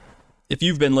If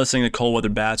you've been listening to Cold Weather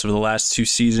Bats over the last 2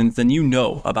 seasons, then you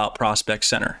know about Prospect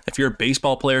Center. If you're a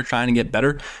baseball player trying to get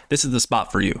better, this is the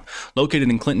spot for you. Located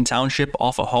in Clinton Township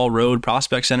off of Hall Road,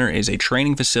 Prospect Center is a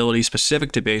training facility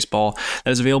specific to baseball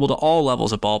that is available to all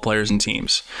levels of ball players and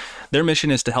teams. Their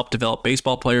mission is to help develop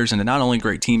baseball players into not only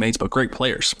great teammates, but great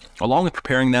players, along with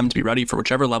preparing them to be ready for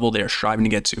whichever level they are striving to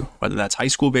get to, whether that's high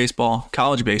school baseball,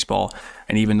 college baseball,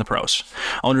 and even the pros.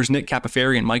 Owners Nick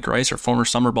Capaferi and Mike Rice are former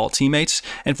summer ball teammates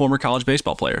and former college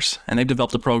baseball players, and they've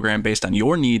developed a program based on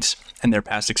your needs and their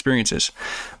past experiences.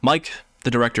 Mike, the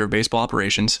director of baseball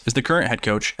operations, is the current head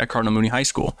coach at Cardinal Mooney High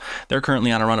School. They're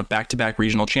currently on a run of back-to-back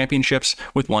regional championships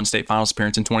with one state finals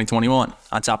appearance in 2021.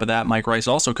 On top of that, Mike Rice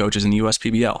also coaches in the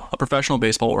USPBL, a professional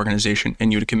baseball organization in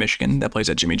Utica, Michigan that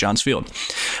plays at Jimmy John's Field.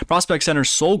 Prospect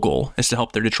Center's sole goal is to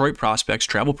help their Detroit prospects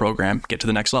travel program get to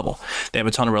the next level. They have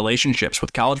a ton of relationships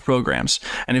with college programs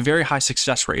and a very high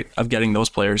success rate of getting those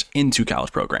players into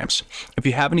college programs. If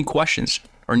you have any questions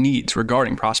or needs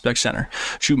regarding Prospect Center,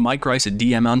 shoot Mike Rice a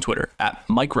DM on Twitter at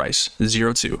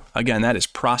MikeRice02. Again, that is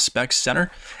Prospect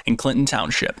Center in Clinton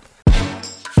Township.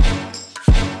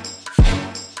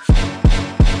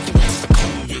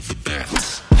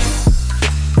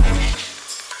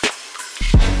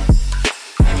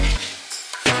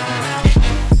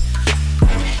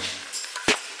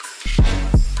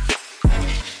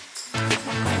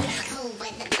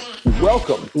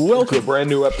 Welcome to a brand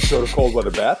new episode of Cold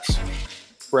Weather Bats.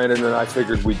 Brandon and I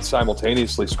figured we'd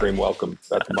simultaneously scream welcome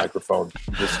at the microphone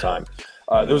this time.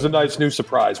 There was a nice new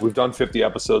surprise. We've done 50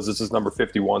 episodes. This is number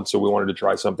 51, so we wanted to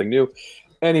try something new.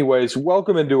 Anyways,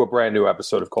 welcome into a brand new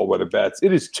episode of Cold Weather Bats.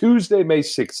 It is Tuesday, May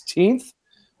 16th.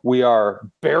 We are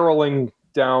barreling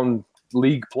down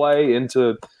league play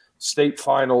into state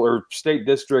final or state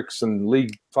districts and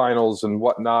league finals and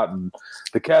whatnot. And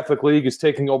the Catholic League is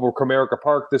taking over Comerica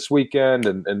Park this weekend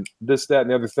and this, that, and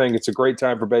the other thing. It's a great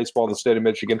time for baseball in the state of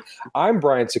Michigan. I'm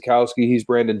Brian Sikowski. He's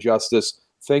Brandon Justice.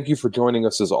 Thank you for joining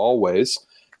us as always.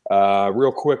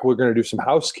 Real quick, we're going to do some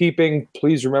housekeeping.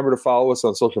 Please remember to follow us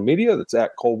on social media. That's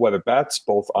at Cold Weather Bats,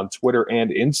 both on Twitter and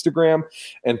Instagram.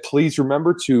 And please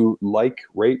remember to like,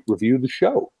 rate, review the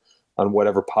show on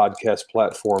whatever podcast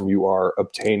platform you are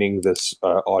obtaining this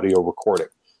audio recording.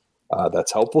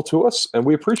 That's helpful to us, and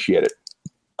we appreciate it.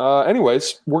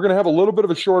 Anyways, we're going to have a little bit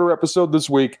of a shorter episode this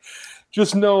week.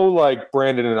 Just know, like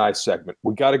Brandon and I segment.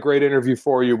 We got a great interview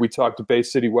for you. We talked to Bay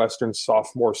City Western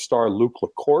sophomore star Luke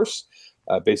Lacourse.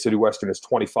 Bay City Western is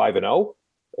 25-0,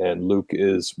 and Luke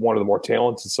is one of the more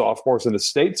talented sophomores in the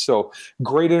state. So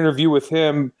great interview with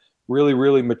him. Really,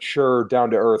 really mature,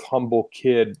 down-to-earth, humble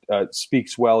kid,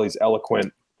 speaks well. He's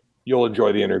eloquent. You'll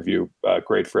enjoy the interview.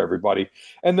 Great for everybody.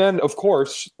 And then, of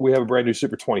course, we have a brand new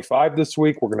Super 25 this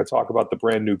week. We're going to talk about the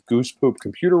brand new Goose Poop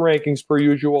computer rankings per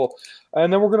usual.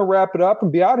 And then we're going to wrap it up and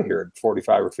be out of here in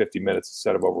 45 or 50 minutes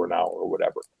instead of over an hour or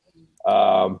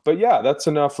whatever. But yeah, that's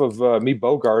enough of me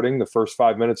bogarting the first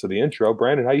 5 minutes of the intro.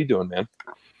 Brandon, how you doing, man?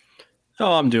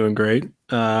 Oh, I'm doing great.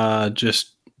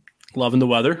 Just loving the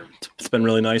weather. It's been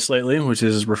really nice lately, which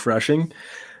is refreshing.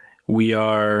 I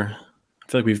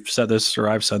feel like we've said this, or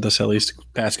I've said this at least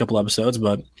past couple episodes,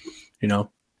 but,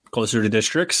 closer to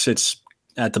districts. It's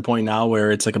at the point now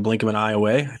where it's like a blink of an eye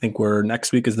away. I think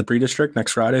next week is the pre-district,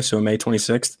 next Friday. So May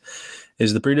 26th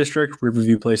is the pre-district.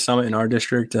 Riverview plays Summit in our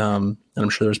district. And I'm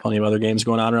sure there's plenty of other games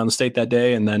going on around the state that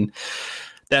day. And then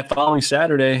that following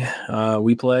Saturday,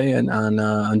 we play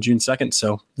on June 2nd.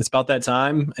 So it's about that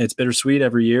time. It's bittersweet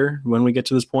every year when we get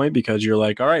to this point because you're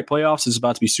like, all right, playoffs is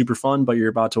about to be super fun, but you're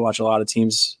about to watch a lot of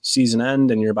teams season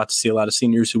end and you're about to see a lot of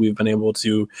seniors who we've been able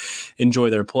to enjoy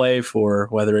their play for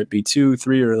whether it be 2,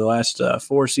 3, or the last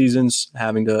 4 seasons.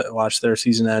 Having to watch their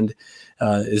season end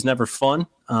is never fun.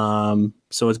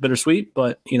 So it's bittersweet,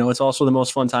 but it's also the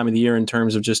most fun time of the year in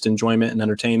terms of just enjoyment and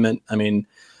entertainment. I mean,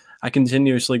 I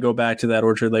continuously go back to that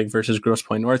Orchard Lake versus Grosse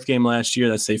Pointe North game last year,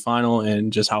 that state final,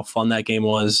 and just how fun that game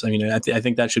was. I mean, I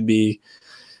think that should be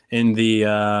in the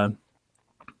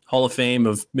Hall of Fame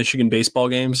of Michigan baseball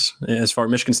games as far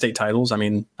as Michigan State titles. I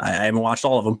mean, I haven't watched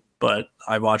all of them, but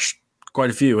I've watched quite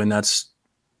a few, and that's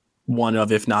one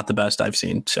of, if not the best I've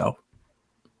seen. So,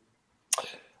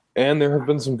 and there have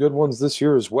been some good ones this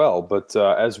year as well. But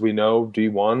as we know,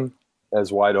 D1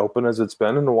 as wide open as it's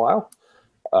been in a while.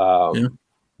 Yeah.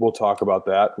 We'll talk about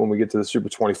that when we get to the Super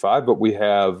 25, but we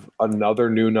have another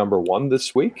new number 1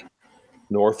 this week.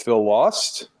 Northville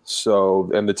lost,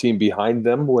 and the team behind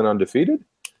them went undefeated.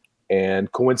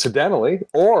 And coincidentally,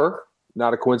 or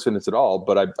not a coincidence at all,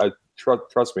 but I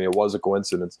trust me, it was a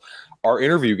coincidence. Our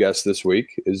interview guest this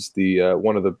week is the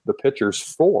one of the pitchers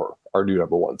for our new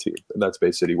number 1 team, and that's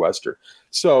Bay City Western.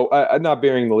 So I'm not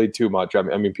bearing the lead too much. I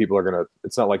mean, people are going to –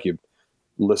 it's not like you –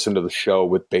 listen to the show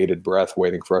with bated breath,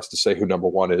 waiting for us to say who number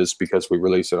one is because we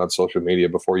release it on social media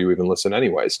before you even listen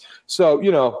anyways. So,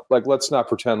 let's not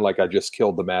pretend like I just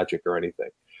killed the magic or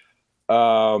anything.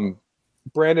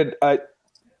 Brandon,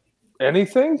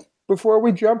 anything before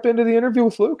we jump into the interview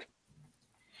with Luke?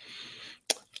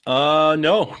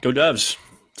 No, go Devs.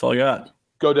 That's all I got.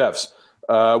 Go Devs.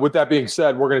 With that being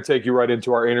said, we're going to take you right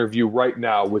into our interview right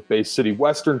now with Bay City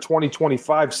Western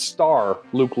 2025 star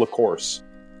Luke Lacourse.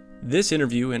 This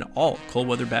interview and all Cold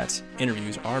Weather Bats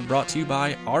interviews are brought to you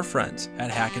by our friends at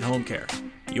Hackett Home Care,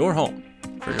 your home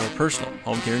for your personal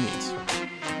home care needs.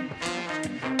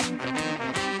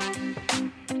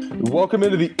 Welcome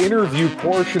into the interview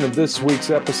portion of this week's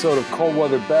episode of Cold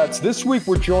Weather Bats. This week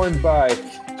we're joined by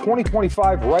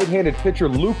 2025 right-handed pitcher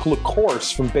Luke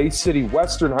Lacourse from Bay City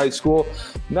Western High School.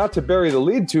 Not to bury the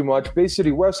lead too much, Bay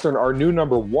City Western are new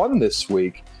number one this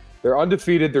week. They're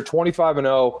undefeated. They're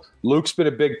 25-0. Luke's been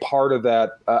a big part of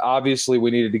that. Obviously, we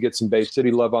needed to get some Bay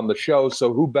City love on the show,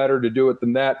 so who better to do it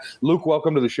than that? Luke,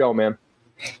 welcome to the show, man.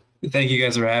 Thank you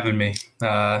guys for having me.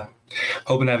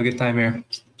 Hoping to have a good time here.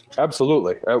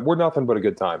 Absolutely. We're nothing but a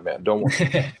good time, man. Don't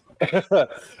worry.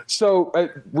 So,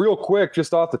 real quick,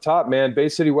 just off the top, man, Bay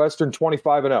City Western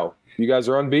 25-0. You guys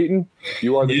are unbeaten.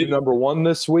 You are the number one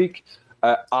this week.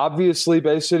 Obviously,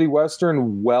 Bay City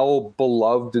Western, well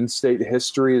beloved in state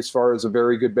history as far as a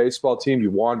very good baseball team. You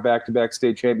won back-to-back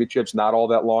state championships not all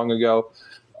that long ago.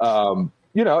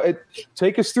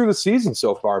 Take us through the season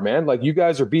so far, man. Like, you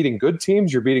guys are beating good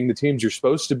teams. You're beating the teams you're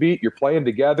supposed to beat. You're playing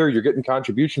together. You're getting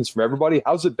contributions from everybody.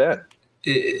 How's it been?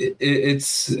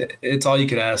 It's all you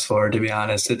could ask for, to be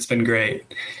honest. It's been great.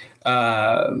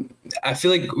 I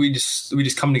feel like we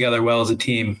just come together well as a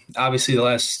team. Obviously, the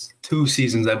last 2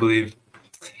 seasons, I believe,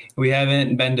 we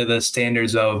haven't been to the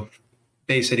standards of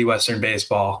Bay City Western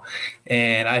baseball.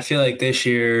 And I feel like this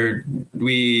year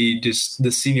the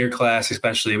senior class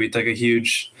especially, we took a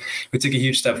huge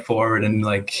step forward in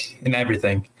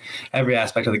everything, every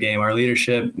aspect of the game. Our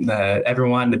leadership,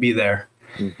 everyone wanted to be there.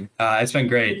 Mm-hmm. It's been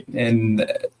great. And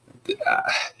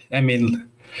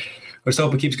let's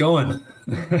hope it keeps going.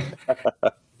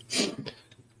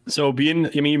 So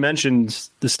you mentioned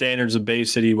the standards of Bay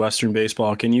City Western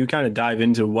baseball. Can you kind of dive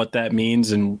into what that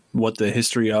means and what the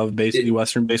history of Bay City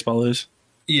Western baseball is?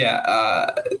 Yeah.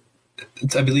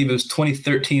 I believe it was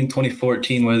 2013,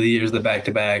 2014 were the years of the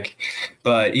back-to-back.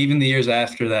 But even the years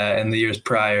after that and the years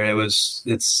prior,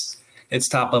 it's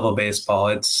top-level baseball.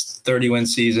 It's 30-win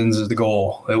seasons is the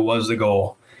goal. It was the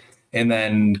goal. And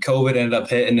then COVID ended up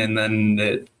hitting, and then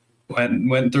it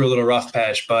went through a little rough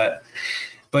patch.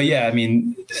 But yeah,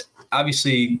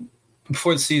 obviously,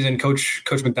 before the season, Coach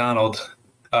McDonald,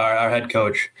 our head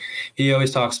coach, he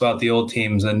always talks about the old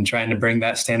teams and trying to bring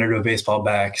that standard of baseball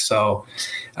back. So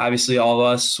obviously, all of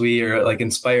us, we are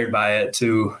inspired by it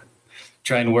to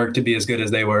try and work to be as good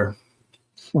as they were.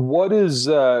 What is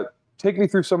take me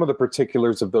through some of the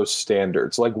particulars of those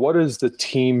standards. Like, what is the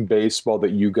team baseball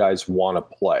that you guys want to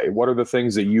play? What are the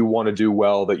things that you want to do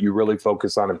well that you really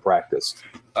focus on in practice?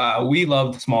 We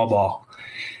love the small ball.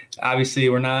 Obviously,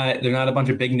 they're not a bunch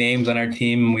of big names on our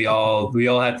team. We have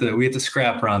to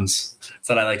scrap runs. That's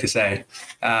what I like to say.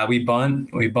 We bunt,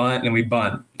 and we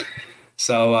bunt.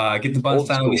 So get the bunts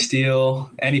down, we steal.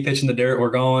 Any pitch in the dirt,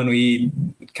 we're going. We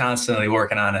constantly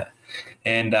working on it.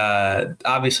 And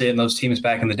obviously, in those teams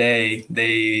back in the day,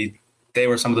 they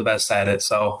were some of the best at it.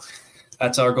 So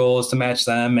that's our goal, is to match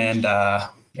them, and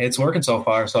it's working so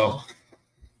far. So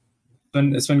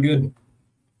it's been good.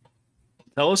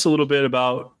 Tell us a little bit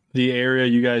about the area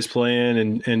you guys play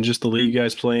in and just the league you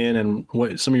guys play in and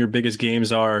what some of your biggest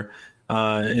games are.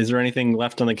 Is there anything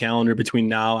left on the calendar between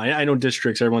now? I know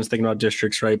districts, everyone's thinking about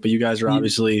districts, right? But you guys are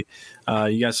obviously,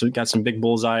 you guys got some big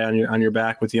bullseye on your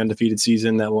back with the undefeated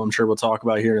season that I'm sure we'll talk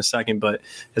about here in a second. But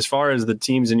as far as the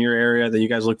teams in your area that you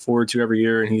guys look forward to every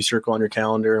year and you circle on your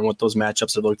calendar and what those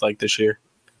matchups have looked like this year.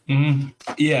 Mm-hmm.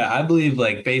 Yeah, I believe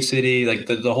Bay City,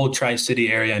 the whole Tri-City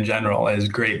area in general is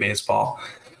great baseball.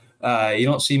 You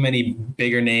don't see many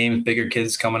bigger names, bigger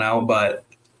kids coming out, but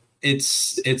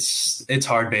it's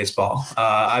hard baseball.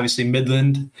 Obviously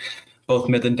Midland, both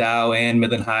Midland Dow and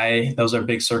Midland High, those are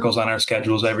big circles on our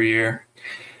schedules every year.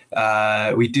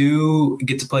 We do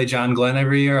get to play John Glenn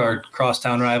every year, our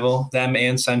crosstown rival. Them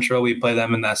and Central, we play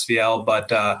them in the SVL,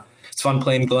 but it's fun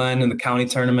playing Glenn in the county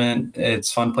tournament.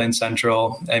 It's fun playing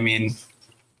Central.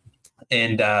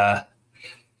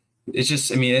 It's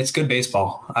just, it's good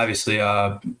baseball. Obviously,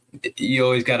 you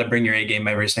always got to bring your A game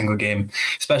every single game,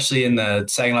 especially in the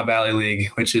Saginaw Valley League,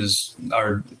 which is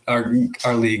our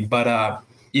league. But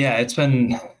yeah,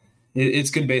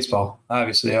 it's good baseball.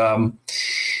 Obviously,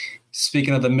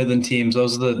 speaking of the Midland teams,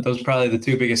 those are probably the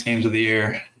two biggest games of the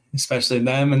year, especially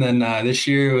them. And then this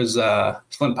year was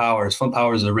Flint Powers. Flint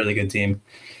Powers is a really good team.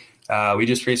 We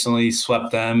just recently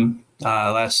swept them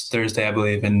last Thursday, I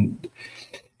believe, and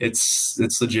it's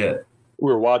legit.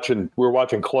 We were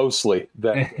watching closely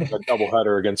that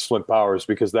doubleheader against Flint Powers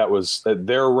because that was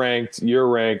they're ranked, you're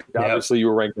ranked. Yep. Obviously, you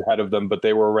were ranked ahead of them, but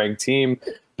they were a ranked team.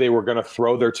 They were going to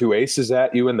throw their two aces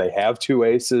at you, and they have two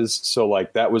aces. So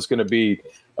like that was going to be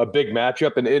a big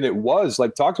matchup, and it was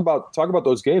like talk about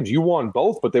those games. You won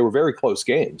both, but they were very close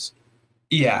games.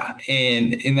 Yeah,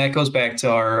 and that goes back to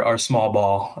our small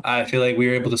ball. I feel like we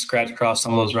were able to scratch across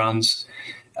some of those runs.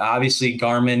 Obviously,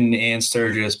 Garmin and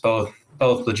Sturgis both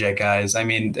legit guys. I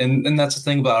mean, and that's the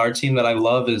thing about our team that I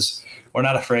love is we're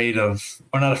not afraid of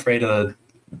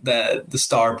the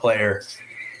star player.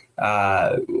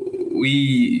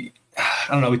 We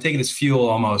take it as fuel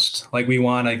almost. Like we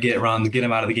want to get runs, get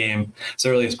him out of the game as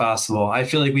early as possible. I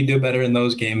feel like we do better in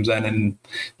those games than in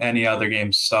any other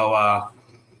games. So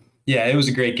yeah, it was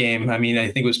a great game. I mean, I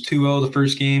think it was 2-0 the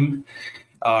first game.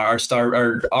 Our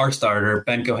starter,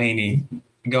 Ben Kohaney,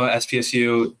 go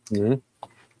SPSU. Mm-hmm.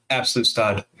 Absolute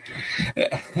stud.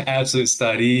 Absolute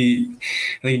stud. I think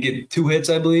he get 2 hits,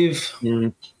 I believe. Mm-hmm.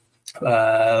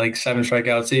 Like 7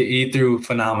 strikeouts. He threw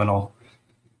phenomenal.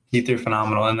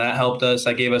 And that helped us.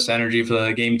 That gave us energy for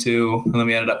the game 2. And then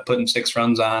we ended up putting 6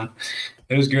 runs on.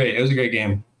 It was great. It was a great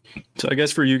game. So I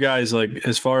guess for you guys, like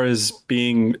as far as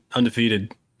being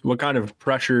undefeated, what kind of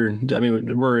pressure? I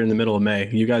mean, we're in the middle of May.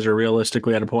 You guys are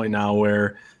realistically at a point now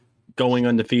where going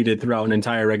undefeated throughout an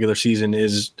entire regular season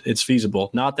it's feasible.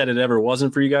 Not that it ever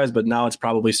wasn't for you guys, but now it's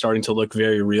probably starting to look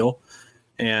very real.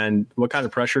 And what kind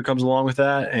of pressure comes along with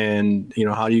that? And,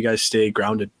 how do you guys stay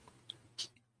grounded?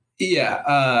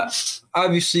 Yeah.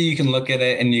 Obviously you can look at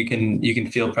it and you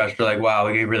can feel pressure like, wow,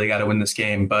 we really got to win this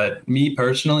game. But me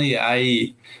personally,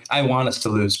 I want us to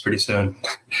lose pretty soon.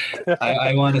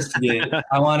 I want us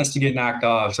to get knocked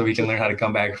off so we can learn how to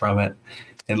come back from it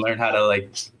and learn how to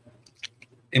like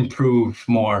improve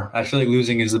more. I feel like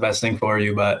losing is the best thing for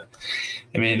you, but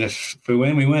I mean, if we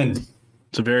win, we win.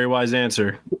 It's a very wise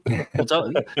answer.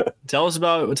 Well, tell us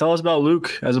about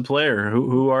Luke as a player.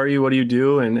 Who are you? What do you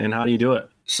do? And how do you do it?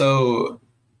 So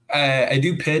I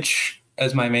do pitch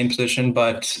as my main position,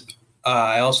 but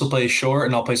I also play short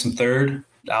and I'll play some third.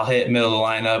 I'll hit middle of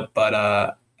the lineup,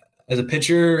 but as a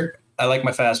pitcher, I like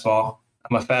my fastball.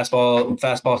 I'm a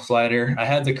fastball slider. I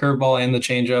had the curveball and the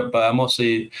changeup, but I'm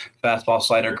mostly fastball,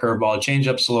 slider, curveball.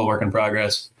 Changeups a little work in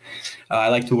progress. I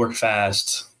like to work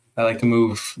fast. I like to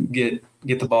move, get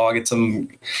the ball, get the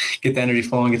energy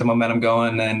flowing, get the momentum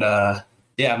going, and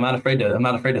I'm not afraid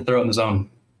to throw it in the zone.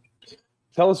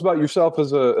 Tell us about yourself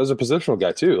as a positional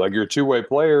guy too. Like you're a two-way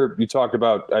player. You talked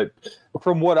about,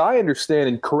 from what I understand,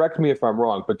 and correct me if I'm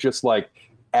wrong, but just like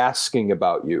asking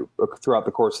about you throughout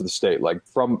the course of the state, like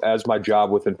as my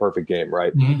job within Perfect Game,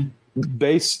 right? Mm-hmm.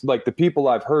 Like the people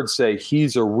I've heard say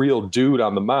he's a real dude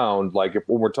on the mound. Like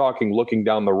when we're talking looking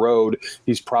down the road,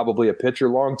 he's probably a pitcher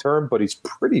long term, but he's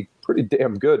pretty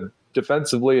damn good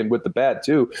defensively and with the bat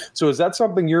too. So is that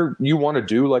something you want to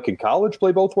do like in college,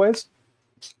 play both ways?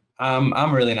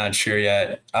 I'm really not sure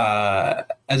yet.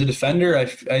 As a defender,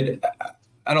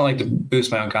 I don't like to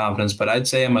boost my own confidence, but I'd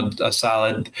say I'm a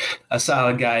solid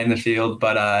guy in the field.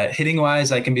 But hitting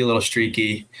wise, I can be a little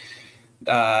streaky.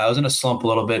 I was in a slump a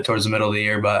little bit towards the middle of the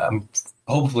year, but I'm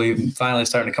hopefully finally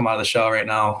starting to come out of the shell right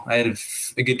now. I had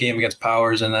a good game against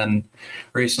Powers, and then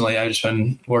recently I've just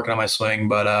been working on my swing.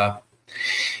 But I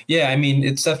mean,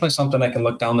 it's definitely something I can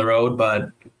look down the road. But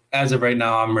as of right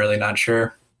now, I'm really not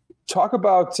sure. Talk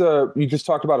about you just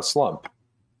talked about a slump.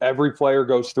 Every player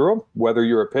goes through them, whether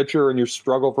you're a pitcher and you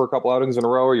struggle for a couple outings in a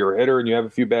row or you're a hitter and you have a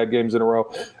few bad games in a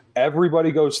row.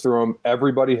 Everybody goes through them.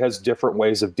 Everybody has different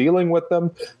ways of dealing with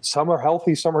them. Some are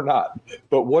healthy, some are not.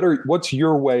 But what's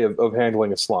your way of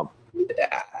handling a slump?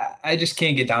 I just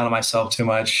can't get down on myself too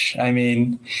much. I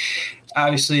mean,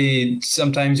 obviously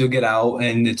sometimes you'll get out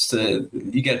and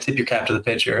you got to tip your cap to the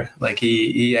pitcher. Like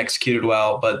he executed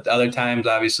well, but other times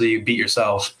obviously you beat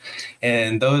yourself,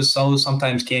 and those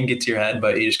sometimes can get to your head,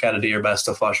 but you just got to do your best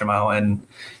to flush them out and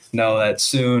know that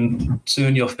soon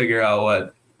you'll figure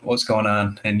out what's going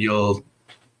on and you'll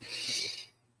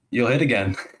hit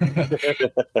again.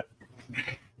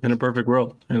 In a perfect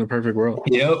world.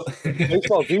 Yep.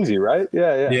 Baseball's easy, right?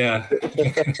 Yeah.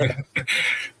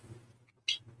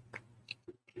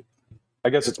 I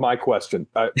guess it's my question.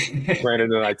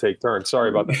 Brandon and I take turns. Sorry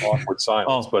about the awkward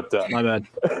silence, but my bad.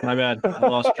 I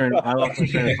lost my train of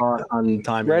thought on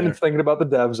time. Brandon's thinking about the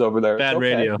devs over there. Bad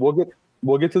radio.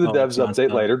 We'll get to the devs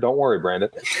update later. Don't worry, Brandon.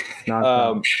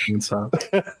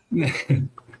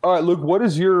 All right, Luke, what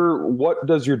does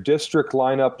your district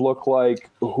lineup look like?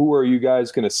 Who are you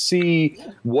guys going to see?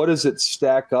 What does it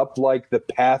stack up like, the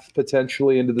path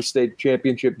potentially into the state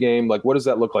championship game? Like, what does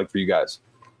that look like for you guys?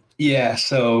 Yeah,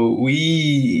 so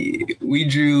we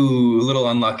drew a little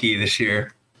unlucky this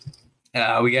year.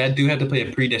 We do have to play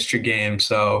a pre-district game,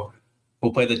 so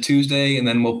we'll play the Tuesday, and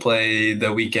then we'll play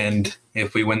the weekend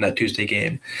if we win that Tuesday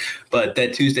game. But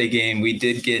that Tuesday game, we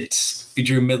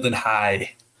drew Midland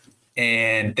High,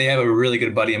 and they have a really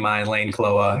good buddy of mine, Lane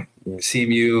Kloa,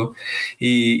 CMU.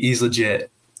 He's legit.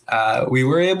 We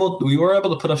were able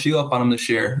to put a few up on him this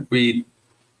year. We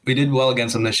did well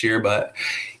against him this year, but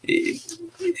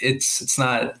it's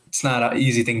not an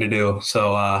easy thing to do.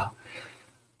 So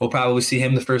we'll probably see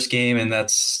him the first game, and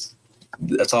that's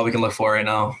all we can look for right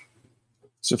now.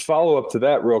 So follow up to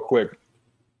that real quick.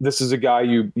 This is a guy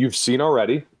you've seen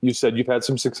already. You said you've had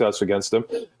some success against him.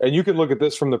 And you can look at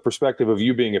this from the perspective of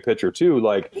you being a pitcher too.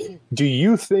 Like, do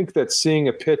you think that seeing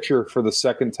a pitcher for the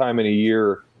second time in a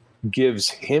year gives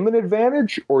him an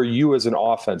advantage, or you as an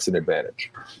offense an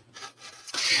advantage?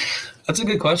 That's a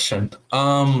good question.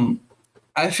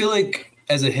 I feel like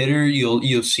as a hitter,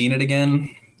 you've seen it again,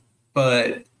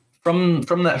 but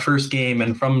from that first game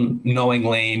and from knowing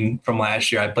Lane from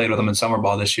last year, I played with him in summer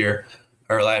ball last year.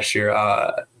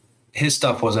 His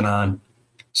stuff wasn't on.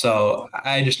 So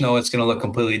I just know it's going to look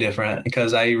completely different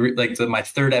because my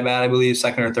third at bat, I believe,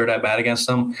 second or third at bat against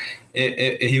him,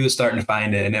 he was starting to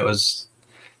find it, and it was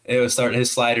starting his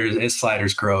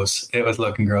sliders gross. It was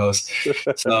looking gross.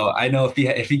 So I know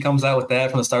if he comes out with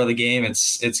that from the start of the game,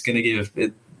 it's going to give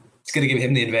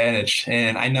him the advantage,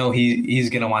 and I know he's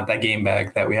going to want that game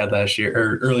back that we had last year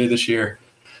or earlier this year.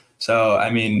 So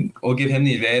I mean, we'll give him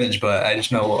the advantage, but I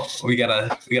just know we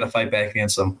gotta fight back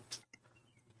against him.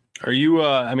 Are you?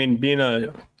 Being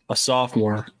a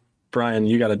sophomore, Brian,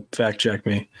 you got to fact check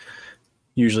me.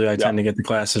 Usually, I tend to get the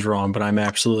classes wrong, but I'm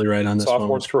absolutely right on this one.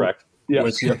 Sophomore's correct. Yeah,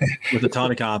 with a ton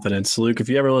of confidence. Luke, if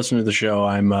you ever listen to the show,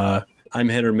 I'm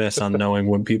hit or miss on knowing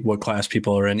what class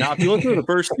people are in. Now, if you look through the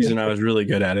first season, I was really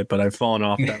good at it, but I've fallen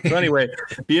off that. So anyway,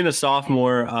 being a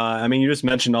sophomore, you just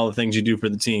mentioned all the things you do for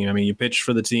the team. I mean, you pitch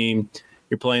for the team,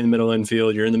 you're playing the middle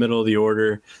infield, you're in the middle of the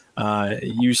order.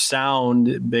 You sound,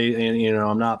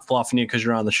 I'm not fluffing you because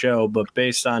you're on the show, but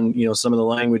based on, some of the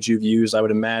language you've used, I would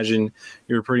imagine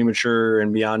you're pretty mature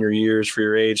and beyond your years for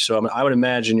your age. So I would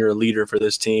imagine you're a leader for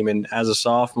this team. And as a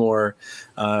sophomore,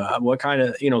 what kind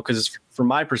of, because from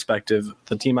my perspective,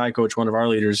 the team I coach, one of our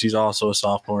leaders, he's also a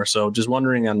sophomore. So just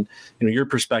wondering on, your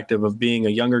perspective of being a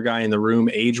younger guy in the room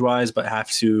age-wise, but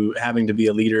having to be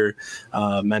a leader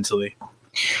mentally.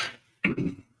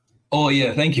 Oh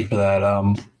yeah, thank you for that.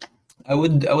 I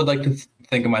would like to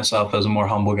think of myself as a more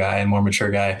humble guy and more mature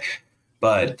guy,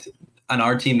 but on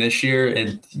our team this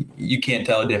year, you can't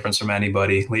tell a difference from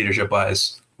anybody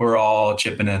leadership-wise. We're all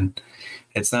chipping in.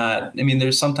 It's not.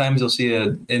 There's sometimes you'll see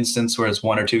an instance where it's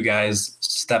one or two guys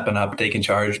stepping up, taking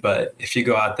charge, but if you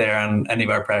go out there on any of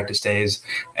our practice days,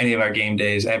 any of our game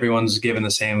days, everyone's given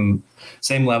the same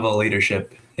level of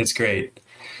leadership. It's great.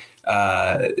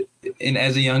 And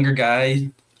as a younger guy,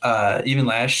 even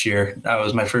last year, I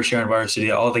was my first year on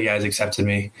varsity. All the guys accepted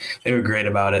me. They were great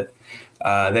about it.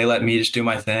 They let me just do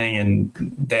my thing, and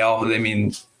they're, I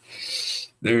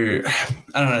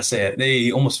don't know how to say it.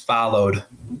 They almost followed,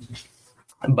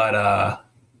 but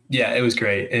it was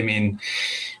great.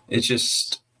 It's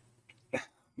just, I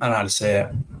don't know how to say it.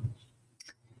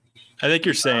 I think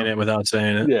you're saying it without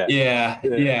saying it. Yeah.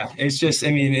 It's just,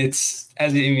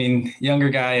 younger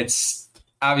guy, it's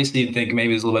obviously you'd think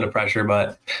maybe there's a little bit of pressure,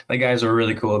 but the guys are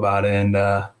really cool about it. And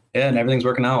and everything's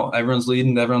working out. Everyone's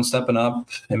leading, everyone's stepping up.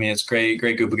 It's great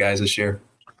group of guys this year.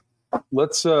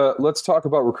 Let's talk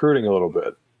about recruiting a little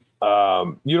bit.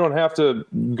 You don't have to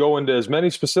go into as many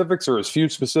specifics or as few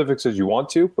specifics as you want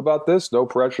to about this. No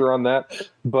pressure on that.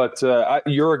 But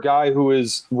you're a guy who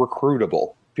is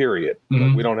recruitable. Period.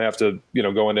 Mm-hmm. We don't have to,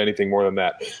 go into anything more than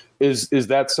that. Is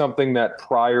that something that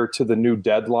prior to the new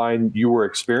deadline you were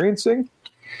experiencing?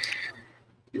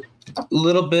 A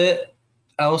little bit,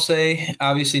 I will say.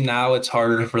 Obviously now it's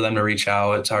harder for them to reach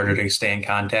out. It's harder to stay in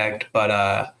contact.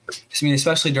 But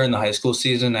especially during the high school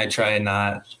season, I try and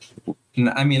not.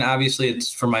 Obviously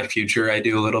it's for my future. I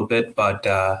do a little bit, but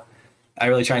I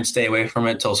really try and stay away from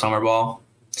it till summer ball.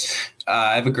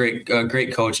 I have a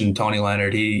great coach in Tony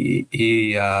Leonard. He's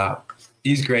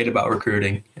great about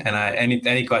recruiting, and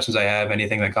any questions I have,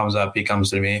 anything that comes up, he comes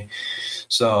to me.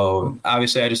 So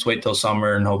obviously, I just wait till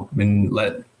summer and hope and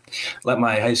let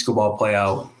my high school ball play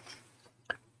out.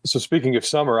 So speaking of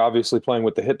summer, obviously playing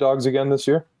with the Hit Dogs again this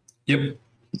year. Yep.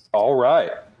 All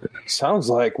right. Sounds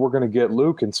like we're going to get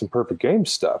Luke in some perfect game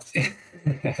stuff.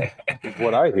 is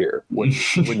what I hear when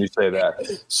you say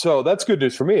that. So that's good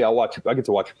news for me. I get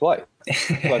to watch you play.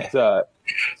 But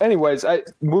anyways,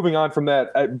 moving on from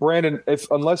that, Brandon,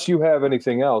 unless you have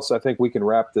anything else, I think we can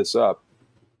wrap this up.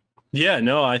 Yeah,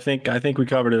 no, I think we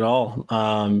covered it all.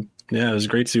 Yeah, it was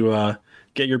great to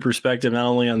get your perspective not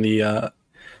only on the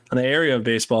area of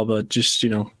baseball, but just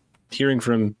hearing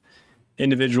from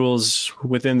individuals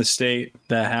within the state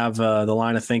that have the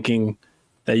line of thinking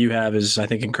that you have is, I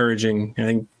think, encouraging. I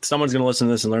think someone's going to listen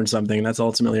to this and learn something. And that's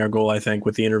ultimately our goal, I think,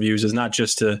 with the interviews, is not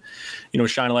just to,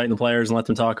 shine a light on the players and let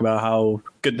them talk about how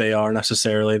good they are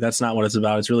necessarily. That's not what it's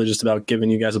about. It's really just about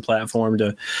giving you guys a platform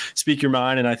to speak your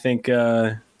mind. And I think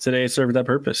today it served that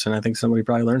purpose. And I think somebody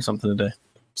probably learned something today.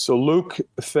 So, Luke,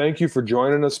 thank you for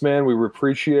joining us, man. We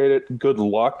appreciate it. Good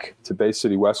luck to Bay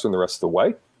City Western the rest of the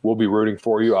way. We'll be rooting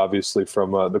for you, obviously,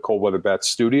 from the Cold Weather Bats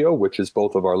studio, which is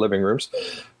both of our living rooms.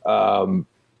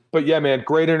 But yeah, man,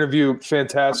 great interview.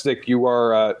 Fantastic.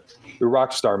 You're a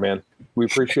rock star, man. We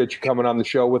appreciate you coming on the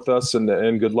show with us,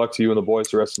 and good luck to you and the boys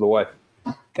the rest of the way.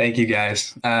 Thank you,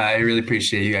 guys. I really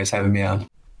appreciate you guys having me on.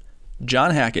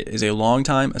 John Hackett is a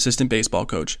longtime assistant baseball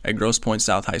coach at Grosse Pointe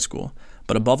South High School.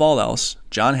 But above all else,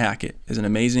 John Hackett is an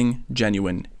amazing,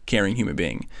 genuine, caring human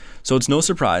being. So it's no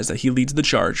surprise that he leads the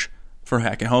charge for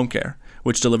Hackett Home Care,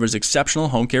 which delivers exceptional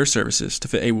home care services to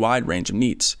fit a wide range of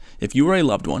needs. If you or a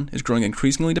loved one is growing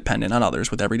increasingly dependent on others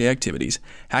with everyday activities,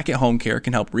 Hackett Home Care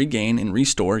can help regain and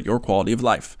restore your quality of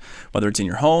life. Whether it's in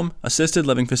your home, assisted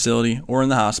living facility, or in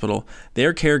the hospital,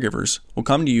 their caregivers will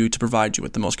come to you to provide you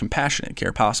with the most compassionate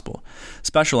care possible.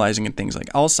 Specializing in things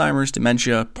like Alzheimer's,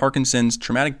 dementia, Parkinson's,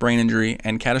 traumatic brain injury,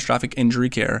 and catastrophic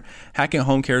injury care, Hackett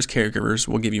Home Care's caregivers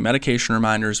will give you medication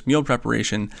reminders, meal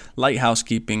preparation, light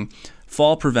housekeeping,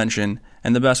 fall prevention,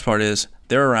 and the best part is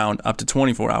they're around up to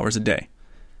 24 hours a day.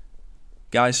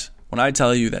 Guys, when I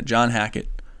tell you that John Hackett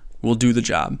will do the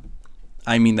job,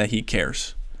 I mean that he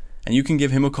cares. And you can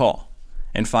give him a call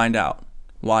and find out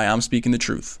why I'm speaking the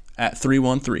truth at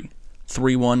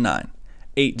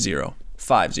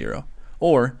 313-319-8050.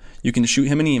 Or you can shoot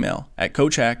him an email at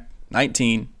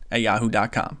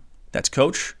coachhack19@yahoo.com. That's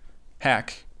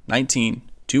coachhack19,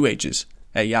 2 H's,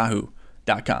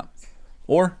 @yahoo.com.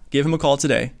 Or give him a call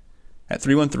today at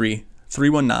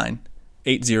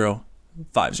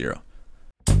 313-319-8050.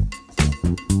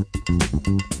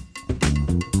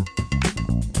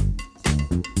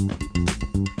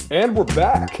 And we're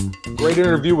back. Great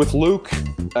interview with Luke.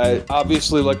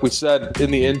 Obviously, like we said in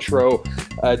the intro,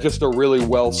 just a really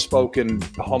well-spoken,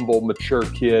 humble, mature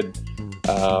kid.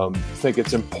 Think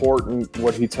it's important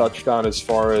what he touched on as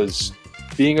far as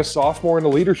being a sophomore in a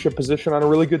leadership position on a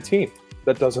really good team.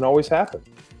 That doesn't always happen.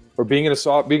 Or being a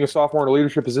sophomore in a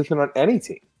leadership position on any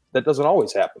team. That doesn't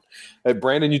always happen.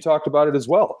 Brandon, you talked about it as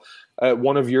well.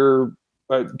 One of your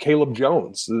Caleb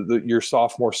Jones, your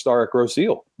sophomore star at Grosse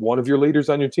Ile, one of your leaders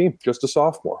on your team, just a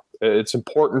sophomore. It's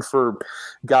important for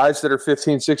guys that are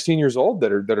 15, 16 years old,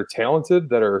 that are talented,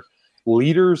 that are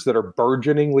leaders, that are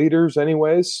burgeoning leaders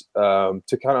anyways,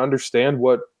 to kind of understand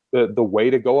what the way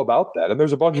to go about that. And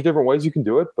there's a bunch of different ways you can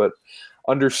do it, but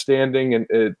understanding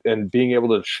and being able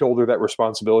to shoulder that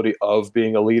responsibility of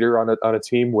being a leader on a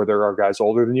team where there are guys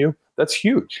older than you, that's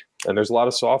huge. And there's a lot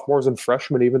of sophomores and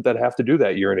freshmen even that have to do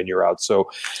that year in and year out.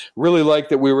 So really like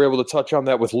that we were able to touch on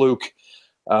that with Luke.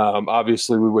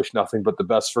 Obviously, we wish nothing but the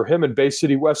best for him and Bay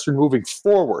City Western moving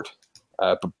forward.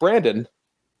 But Brandon,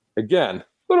 again, a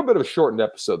little bit of a shortened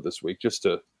episode this week, just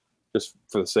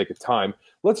for the sake of time.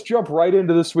 Let's jump right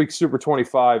into this week's Super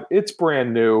 25. It's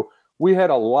brand new. We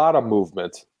had a lot of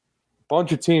movement.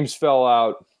 Bunch of teams fell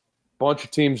out. Bunch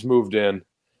of teams moved in.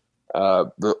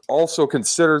 The also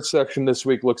considered section this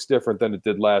week looks different than it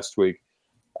did last week.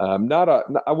 I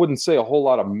wouldn't say a whole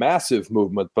lot of massive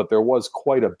movement, but there was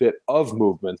quite a bit of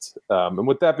movement. And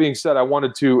with that being said, I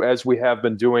wanted to, as we have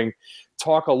been doing,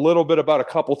 talk a little bit about a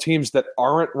couple teams that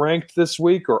aren't ranked this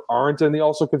week or aren't in the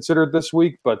also considered this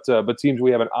week, but teams we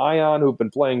have an eye on who've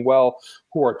been playing well,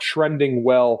 who are trending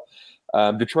well.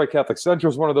 Detroit Catholic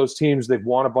Central is one of those teams. They've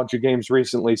won a bunch of games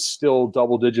recently, still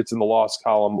double digits in the loss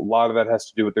column. A lot of that has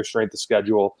to do with their strength of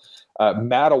schedule.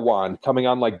 Matawan coming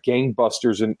on like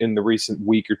gangbusters in the recent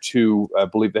week or two. I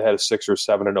believe they had a 6 or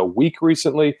 7-0 week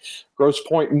recently. Grosse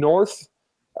Pointe North,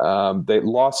 they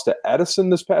lost to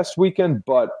Edison this past weekend,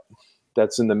 but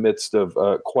that's in the midst of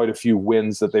quite a few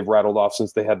wins that they've rattled off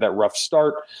since they had that rough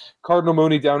start. Cardinal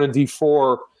Mooney down in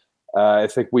D4. I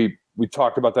think we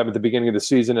talked about them at the beginning of the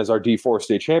season as our D4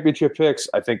 state championship picks.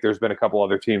 I think there's been a couple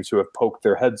other teams who have poked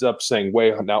their heads up saying,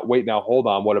 wait now, hold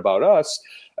on, what about us?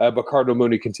 But Cardinal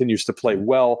Mooney continues to play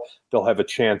well. They'll have a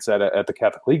chance at the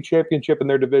Catholic League championship in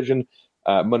their division.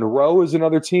 Monroe is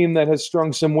another team that has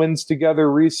strung some wins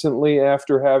together recently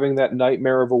after having that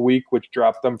nightmare of a week, which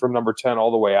dropped them from number 10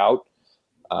 all the way out.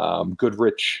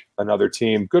 Goodrich, another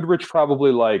team. Goodrich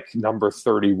probably like number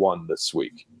 31 this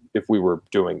week if we were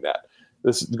doing that.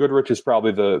 Goodrich is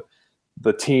probably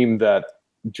the team that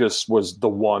just was the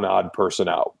one odd person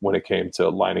out when it came to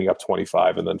lining up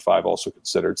 25 and then 5 also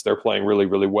considered. So they're playing really,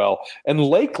 really well. And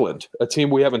Lakeland, a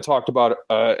team we haven't talked about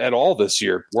at all this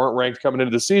year, weren't ranked coming into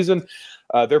the season.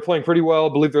 They're playing pretty well. I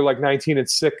believe they're like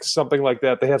 19-6, something like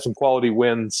that. They have some quality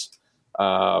wins.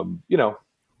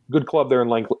 Good club there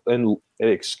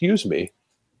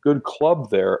good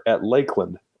club there at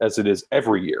Lakeland, as it is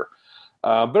every year.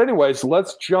 But anyways,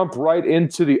 let's jump right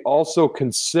into the also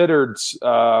considered.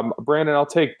 Brandon, I'll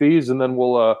take these, and then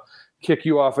we'll kick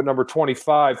you off at number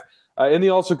 25. In the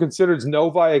also considered,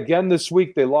 Novi again this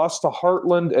week. They lost to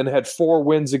Heartland and had 4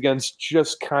 wins against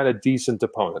just kind of decent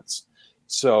opponents.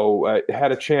 So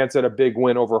had a chance at a big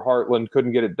win over Heartland,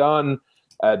 couldn't get it done.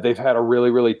 They've had a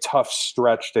really, really tough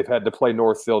stretch. They've had to play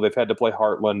Northville. They've had to play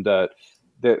Heartland.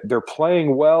 They're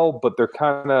playing well, but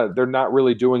they're not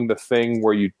really doing the thing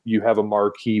where you have a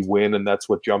marquee win and that's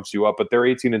what jumps you up. But they're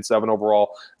 18-7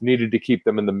 overall. Needed to keep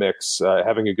them in the mix,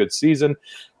 having a good season.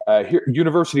 Here,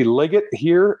 University Liggett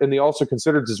here in the also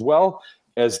considered as well,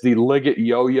 as the Liggett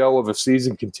yo-yo of a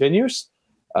season continues.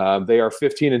 They are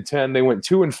 15-10. They went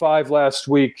 2-5 last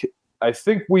week. I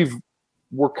think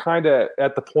we're kind of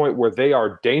at the point where they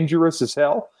are dangerous as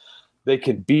hell. They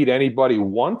can beat anybody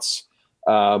once.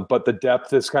 But the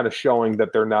depth is kind of showing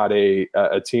that they're not a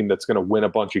team that's going to win a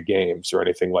bunch of games or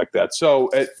anything like that. So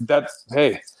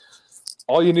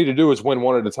all you need to do is win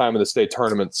one at a time in the state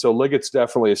tournament. So Liggett's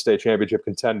definitely a state championship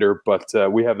contender, but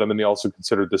we have them in the also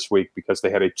considered this week because they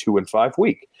had a 2-5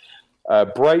 week.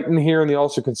 Brighton here in the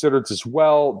also considered as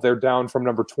well. They're down from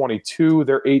number 22.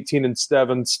 They're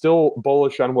 18-7. Still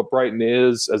bullish on what Brighton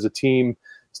is as a team.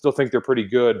 Still think they're pretty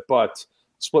good, but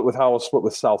split with Howell, split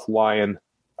with South Lyon.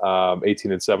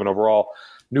 18-7 overall.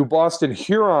 New Boston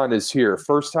Huron is here.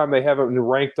 First time they haven't been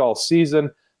ranked all season.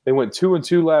 They went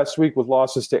 2-2 last week with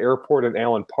losses to Airport and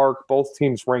Allen Park. Both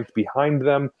teams ranked behind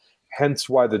them, hence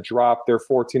why the drop. They're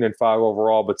 14-5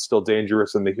 overall, but still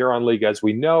dangerous in the Huron League, as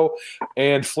we know.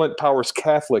 And Flint Powers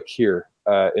Catholic here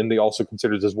in the also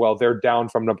considered as well. They're down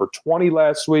from number 20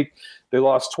 last week. They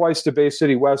lost twice to Bay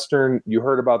City Western. You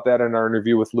heard about that in our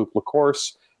interview with Luke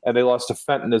Lacourse. And they lost to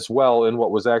Fenton as well in what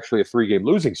was actually a 3-game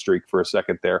losing streak for a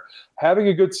second there. Having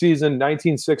a good season,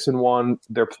 19-6-1.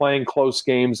 They're playing close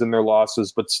games in their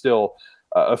losses, but still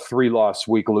a 3-loss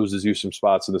week loses you some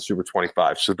spots in the Super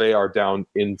 25. So they are down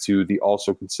into the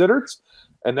also considered.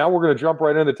 And now we're going to jump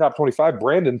right into the top 25.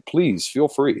 Brandon, please feel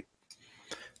free.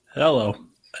 Hello.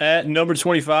 At number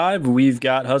 25, we've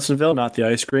got Hudsonville, not the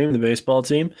ice cream, the baseball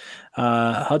team.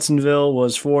 Hudsonville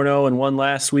was 4-0-1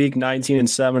 last week,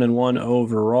 19-7-1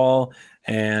 overall,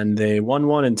 and they won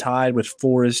one and tied with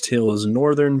Forest Hills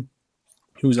Northern,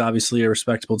 who's obviously a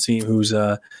respectable team who's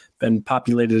been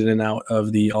populated in and out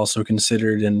of the also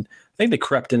considered, and I think they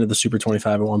crept into the Super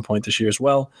 25 at one point this year as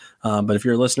well. But if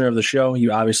you're a listener of the show,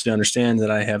 you obviously understand that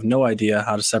I have no idea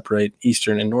how to separate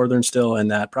Eastern and Northern still,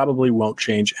 and that probably won't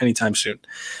change anytime soon.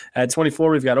 At 24,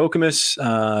 we've got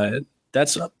Okemos.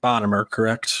 That's a Bonhomer,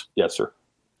 correct? Yes, sir.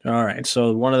 All right.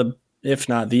 So one of the, if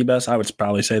not the best, I would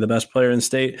probably say the best player in the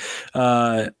state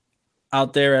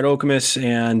out there at Okemos.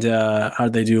 And how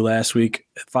did they do last week?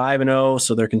 5-0.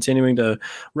 So they're continuing to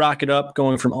rock it up,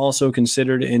 going from also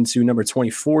considered into number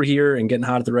 24 here and getting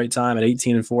hot at the right time at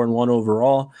 18-4-1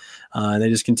 overall. And they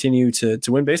just continue to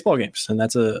win baseball games. And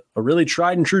that's a really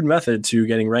tried and true method to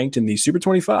getting ranked in the Super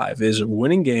 25 is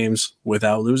winning games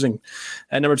without losing.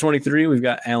 At number 23, we've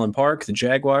got Allen Park, the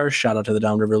Jaguars. Shout out to the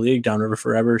Downriver League, Downriver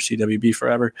forever, CWB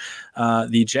forever.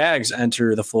 The Jags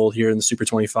enter the fold here in the Super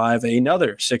 25,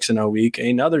 another 6-0 week,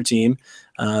 another team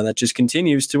that just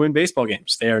continues to win baseball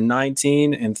games. They are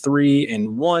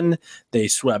 19-3-1. They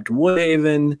swept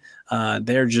Woodhaven.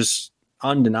 They're just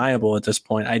undeniable at this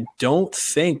point. I don't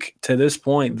think to this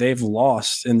point they've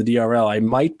lost in the DRL. I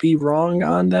might be wrong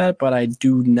on that, but I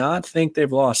do not think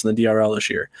they've lost in the DRL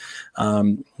this year,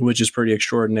 which is pretty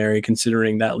extraordinary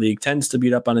considering that league tends to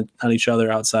beat up on each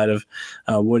other outside of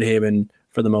Woodhaven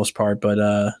for the most part. But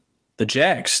the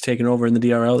Jags taking over in the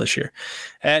DRL this year.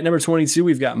 At number 22,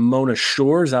 we've got Mona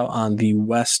Shores out on the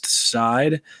west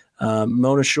side.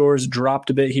 Mona Shores dropped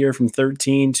a bit here from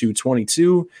 13 to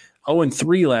 22.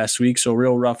 0-3 last week, so a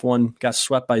real rough one. Got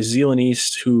swept by Zeeland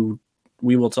East, who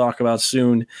we will talk about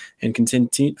soon, and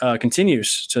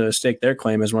continues to stake their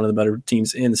claim as one of the better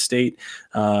teams in the state.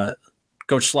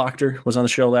 Coach Slaughter was on the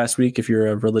show last week, if you're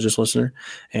a religious listener,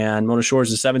 and Mona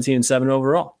Shores is 17-7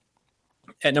 overall.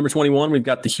 At number 21, we've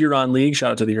got the Huron League.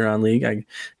 Shout out to the Huron League. I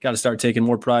got to start taking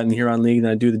more pride in the Huron League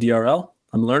than I do the DRL.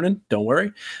 I'm learning. Don't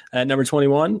worry. At number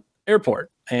 21,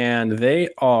 Airport. And they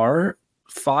are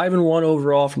 5-1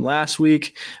 overall from last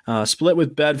week. Split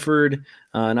with Bedford,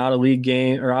 an out of league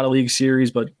game or out of league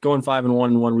series, but going 5-1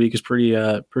 in 1 week is pretty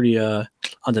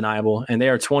undeniable. And they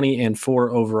are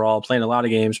 20-4 overall, playing a lot of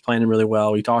games, playing them really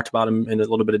well. We talked about them in a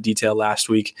little bit of detail last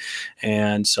week.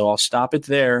 And so I'll stop it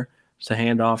there to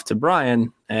hand off to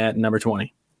Brian at number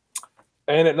 20.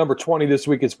 And at number 20 this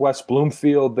week is West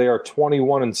Bloomfield. They are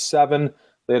 21-7.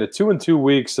 They had a 2-2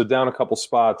 week, so down a couple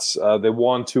spots. They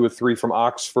won 2 of 3 from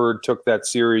Oxford, took that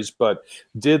series, but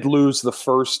did lose the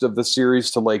first of the series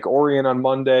to Lake Orion on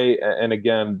Monday. And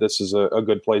again, this is a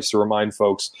good place to remind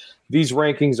folks, these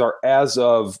rankings are as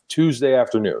of Tuesday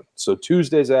afternoon. So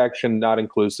Tuesday's action not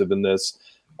inclusive in this.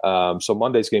 So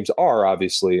Monday's games are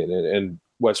obviously, and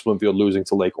West Bloomfield losing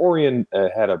to Lake Orion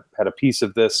had a piece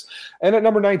of this. And at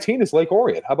number 19 is Lake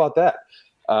Orion. How about that?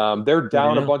 They're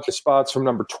down a bunch of spots from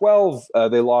number 12.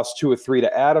 They lost 2 of 3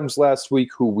 to Adams last week,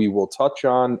 who we will touch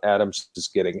on. Adams is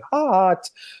getting hot.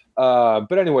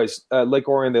 But anyways, Lake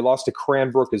Orion, they lost to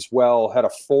Cranbrook as well, had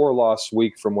a 4-loss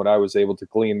week from what I was able to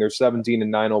glean. They're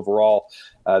 17-9 overall.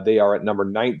 They are at number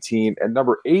 19. And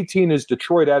number 18 is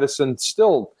Detroit Edison,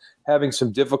 still having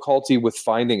some difficulty with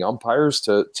finding umpires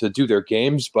to do their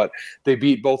games, but they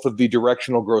beat both of the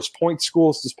directional gross point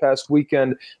schools this past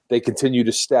weekend. They continue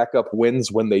to stack up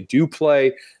wins when they do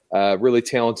play. Really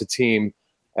talented team.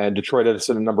 And Detroit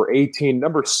Edison at number 18.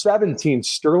 Number 17,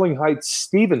 Sterling Heights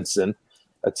Stevenson,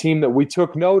 a team that we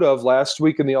took note of last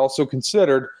week and they also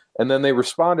considered, and then they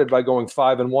responded by going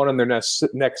 5-1 in their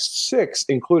next 6,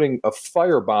 including a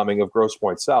firebombing of Grosse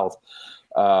Pointe South.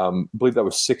 I believe that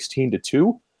was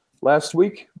 16-2. Last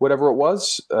week, whatever it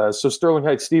was. So Sterling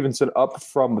Heights Stevenson up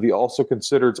from the also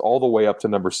considered all the way up to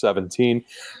number 17.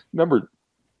 Number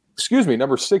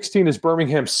 16 is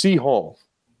Birmingham Seaholm,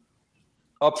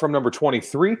 up from number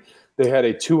 23. They had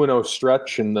a 2-0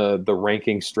 stretch in the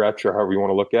ranking stretch, or however you want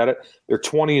to look at it. They're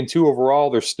 20-2 overall.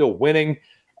 They're still winning.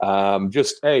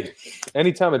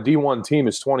 Anytime a D1 team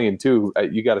is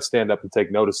 20-2, you got to stand up and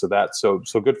take notice of that. So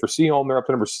good for Seaholm. They're up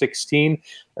to number 16,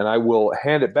 and I will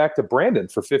hand it back to Brandon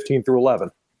for 15 through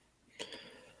 11.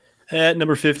 At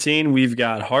number 15, we've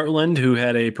got Heartland, who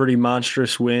had a pretty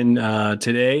monstrous win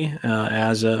today.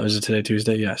 Was it today,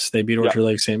 Tuesday? Yes, they beat Orchard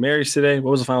Lake St. Mary's today.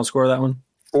 What was the final score of that one?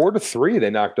 4-3.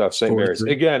 They knocked off St. Mary's.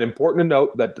 Again, important to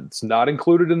note that it's not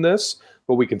included in this,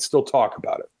 but we can still talk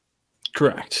about it.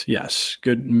 Correct. Yes.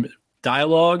 Good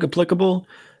dialogue applicable,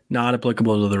 not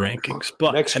applicable to the rankings.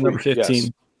 But at number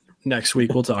 15, next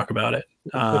week we'll talk about it.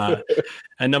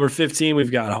 At number 15, we've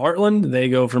got Heartland. They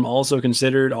go from also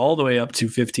considered all the way up to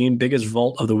 15, biggest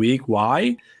vault of the week.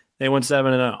 Why? They went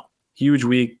 7-0. Huge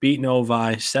week, beat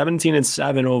Novi,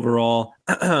 17-7 overall.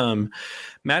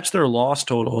 Matched their loss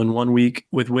total in 1 week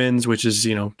with wins, which is,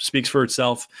 speaks for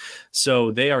itself.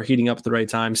 So they are heating up at the right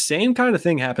time. Same kind of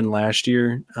thing happened last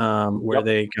year where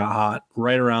they got hot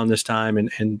right around this time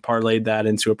and parlayed that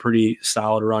into a pretty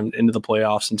solid run into the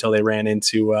playoffs until they ran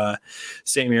into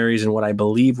St. Mary's in what I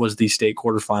believe was the state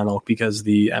quarterfinal, because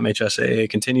the MHSAA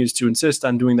continues to insist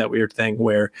on doing that weird thing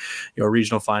where your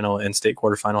regional final and state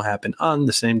quarterfinal happen on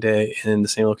the same day in the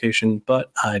same location.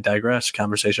 But I digress.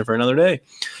 Conversation for another day.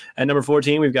 At number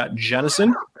 14, we've got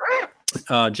Jenison.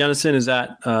 Jenison is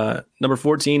at number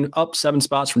 14, up 7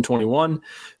 spots from 21,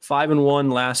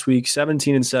 5-1 last week,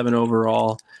 17-7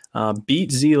 overall.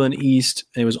 Beat Zeeland East.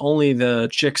 It was only the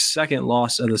Chicks' second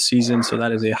loss of the season, so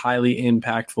that is a highly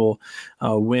impactful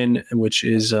win, which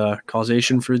is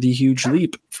causation for the huge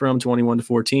leap from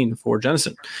 21-14 for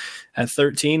Jenison. At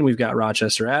 13, we've got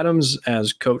Rochester Adams.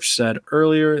 As Coach said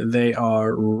earlier, they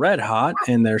are red hot,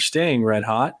 and they're staying red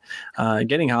hot,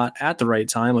 getting hot at the right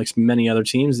time, like many other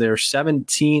teams. They're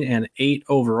 17-8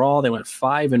 overall. They went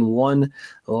 5-1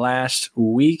 last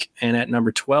week. And at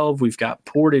number 12, we've got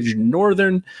Portage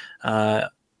Northern.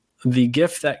 The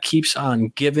gift that keeps on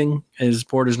giving is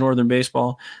Portage Northern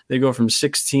baseball. They go from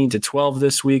 16-12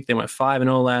 this week. They went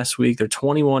 5-0 last week. They're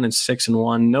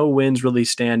 21-6-1. No wins really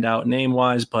stand out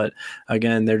name-wise, but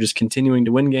again, they're just continuing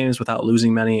to win games without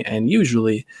losing many, and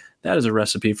usually that is a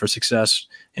recipe for success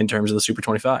in terms of the Super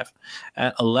 25.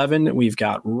 At 11, we've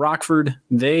got Rockford.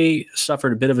 They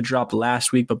suffered a bit of a drop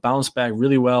last week, but bounced back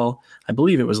really well. I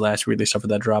believe it was last week they suffered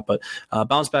that drop, but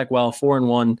bounced back well,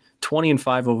 4-1,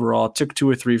 20-5 overall. Took 2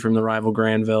 or 3 from the rival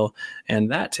Granville, and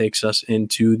that takes us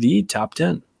into the top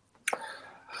 10.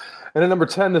 And at number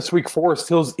 10 this week, Forest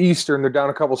Hills Eastern. They're down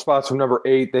a couple spots from number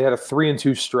 8. They had a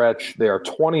 3-2 stretch. They are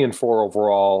 20-4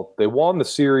 overall. They won the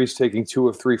series, taking 2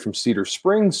 of 3 from Cedar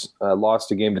Springs.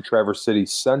 Lost a game to Traverse City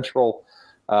Central.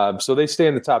 So they stay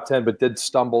in the top 10, but did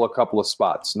stumble a couple of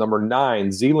spots. Number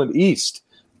 9, Zeeland East.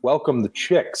 Welcome the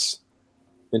Chicks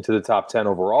into the top 10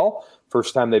 overall.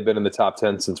 First time they've been in the top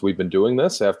 10 since we've been doing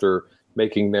this, after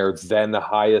making their then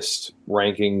highest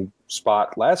ranking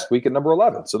spot last week at number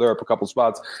 11. So they're up a couple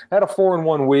spots. Had a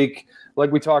 4-1 week.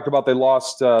 Like we talked about, they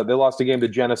lost a game to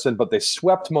Jenison, but they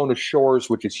swept Mona Shores,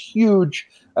 which is huge.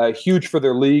 Huge for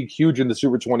their league, huge in the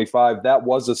Super 25. That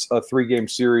was a 3-game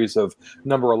series of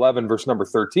number 11 versus number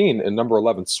 13, and number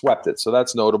 11 swept it. So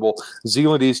that's notable.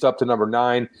 Zeeland East up to number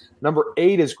 9. Number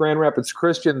 8 is Grand Rapids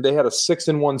Christian. They had a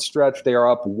 6-1 stretch. They are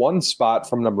up 1 spot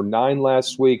from number 9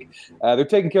 last week. They're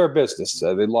taking care of business.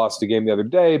 They lost a game the other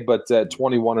day, but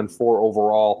 21-4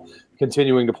 overall,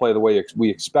 continuing to play the way we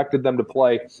expected them to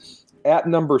play. At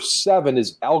number 7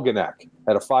 is Algonac.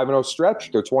 Had a 5-0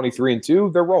 stretch. They're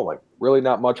 23-2. They're rolling. Really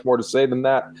not much more to say than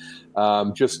that.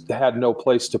 Just had no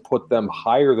place to put them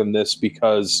higher than this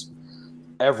because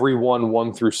everyone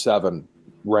 1 through 7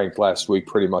 ranked last week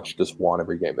pretty much just won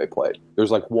every game they played.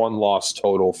 There's like 1 loss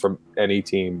total from any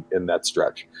team in that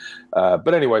stretch.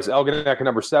 But anyways, Algonac at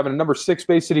number 7. Number 6,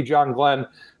 Bay City John Glenn,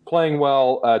 playing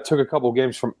well. Took a couple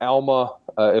games from Alma,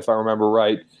 if I remember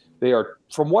right. They are,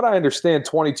 from what I understand,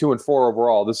 22-4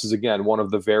 overall. This is, again, one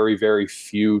of the very, very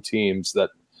few teams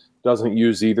that doesn't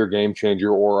use either Game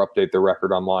Changer or update their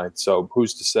record online. So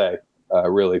who's to say,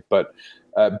 really? But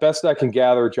best I can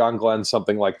gather, John Glenn,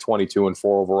 something like 22-4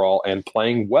 overall and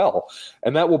playing well.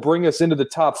 And that will bring us into the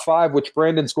top 5, which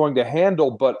Brandon's going to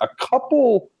handle. But a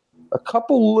couple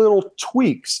little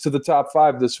tweaks to the top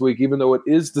 5 this week, even though it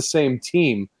is the same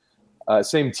teams.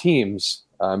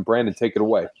 Brandon, take it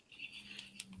away.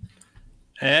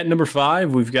 At number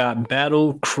 5, we've got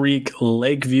Battle Creek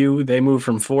Lakeview. They moved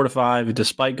from 4 to 5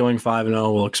 despite going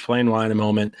 5-0. We'll explain why in a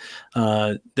moment.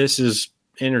 This is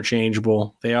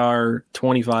interchangeable. They are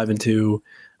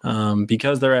 25-2.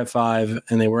 Because they're at 5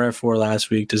 and they were at 4 last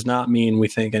week does not mean we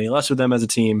think any less of them as a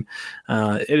team.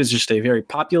 It is just a very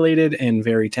populated and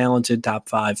very talented top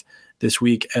 5 this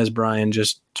week, as Brian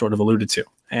just sort of alluded to.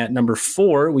 At number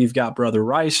 4, we've got Brother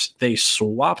Rice. They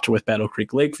swapped with Battle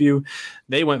Creek Lakeview.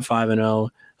 They went 5-0,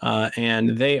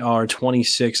 and they are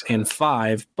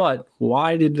 26-5. But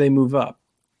why did they move up?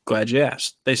 Glad you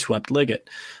asked. They swept Liggett.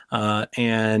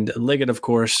 And Liggett, of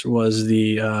course, was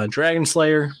the Dragon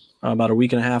Slayer about a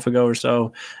week and a half ago or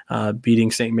so, beating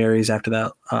St. Mary's after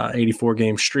that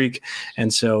 84-game streak.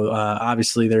 And so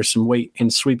obviously there's some weight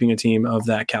in sweeping a team of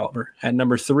that caliber. At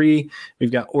number 3,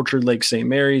 we've got Orchard Lake St.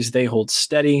 Mary's. They hold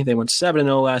steady. They went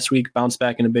 7-0 last week, bounced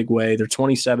back in a big way. They're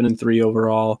 27-3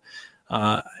 overall.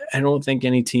 I don't think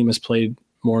any team has played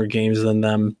more games than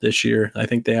them this year. I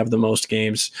think they have the most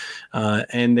games,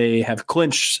 and they have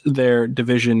clinched their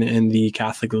division in the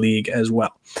Catholic League as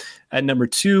well. At number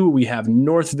 2, we have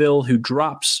Northville, who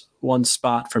drops 1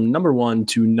 spot from number 1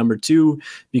 to number 2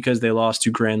 because they lost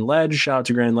to Grand Ledge. Shout out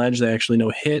to Grand Ledge. They actually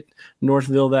hit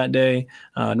Northville that day.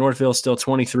 Northville still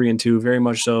 23-2, very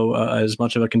much so as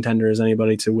much of a contender as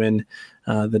anybody to win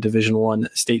the Division I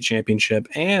state championship.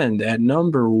 And at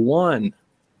number 1,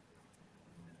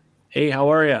 hey, how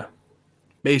are you?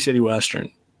 Bay City Western.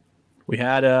 We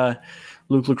had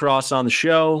Luke Lacrosse on the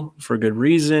show for good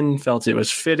reason. Felt it was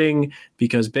fitting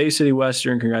because Bay City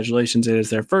Western, congratulations, it is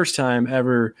their first time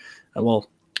ever. Well,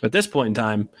 at this point in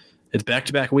time, it's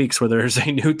back-to-back weeks where there's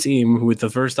a new team with the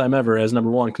first time ever as number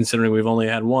 1, considering we've only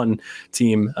had one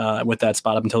team with that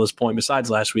spot up until this point besides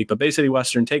last week. But Bay City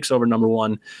Western takes over number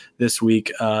 1 this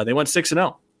week. They went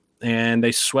 6-0, and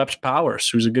they swept Powers,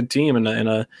 who's a good team and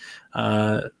a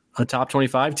top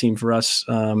 25 team for us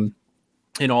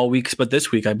in all weeks, but this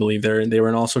week I believe they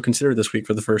were also considered this week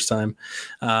for the first time.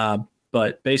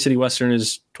 But Bay City Western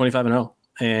is 25-0,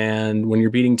 and when you're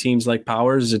beating teams like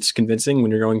Powers, it's convincing.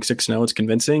 When you're going 6-0, it's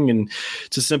convincing, and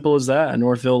it's as simple as that.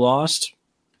 Northville lost.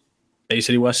 Bay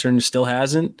City Western still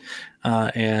hasn't.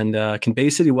 And can Bay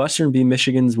City Western be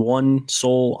Michigan's one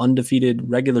sole undefeated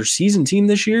regular season team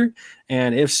this year?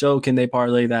 And if so, can they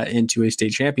parlay that into a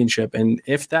state championship? And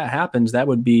if that happens, that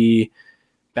would be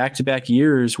back-to-back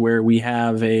years where we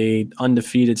have a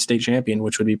undefeated state champion,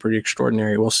 which would be pretty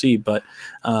extraordinary. We'll see. But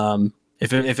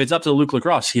if it's up to Luke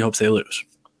Lacrosse, he hopes they lose.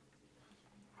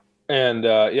 And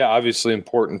obviously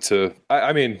important to.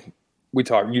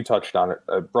 You touched on it.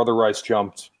 Brother Rice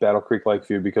jumped Battle Creek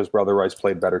Lakeview because Brother Rice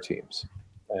played better teams,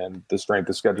 and the strength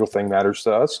of schedule thing matters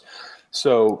to us.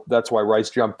 So that's why Rice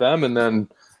jumped them. And then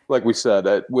like we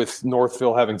said, with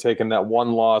Northville having taken that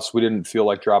one loss, we didn't feel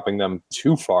like dropping them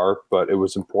too far, but it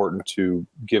was important to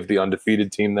give the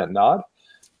undefeated team that nod.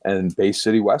 And Bay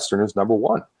City Western is number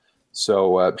 1.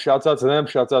 So shouts out to them.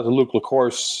 Shouts out to Luke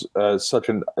Lacourse, such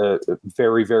a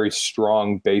very, very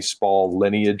strong baseball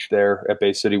lineage there at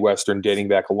Bay City Western, dating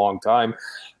back a long time.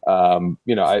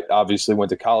 I obviously went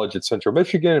to college at Central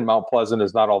Michigan, and Mount Pleasant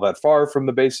is not all that far from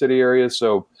the Bay City area.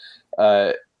 So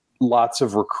lots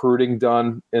of recruiting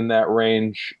done in that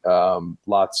range.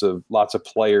 Lots of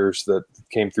players that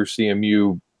came through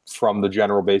CMU from the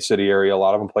general Bay City area. A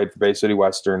lot of them played for Bay City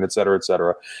Western, et cetera, et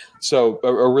cetera. So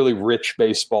a really rich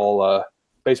baseball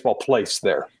place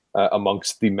there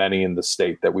amongst the many in the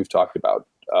state that we've talked about.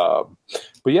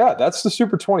 But yeah, that's the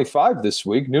Super 25 this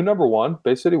week. New number 1,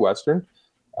 Bay City Western.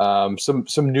 Some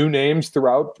new names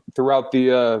throughout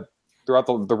the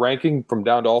ranking, from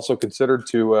down to also considered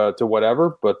to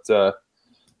whatever. But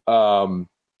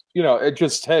it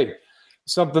just, hey,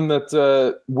 something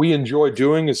that we enjoy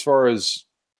doing as far as,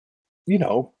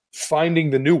 finding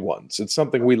the new ones. It's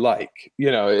something we like.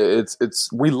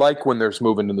 We like when there's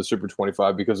movement in the Super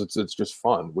 25 because it's just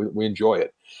fun. We enjoy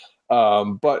it.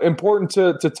 But important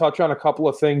to touch on a couple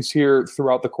of things here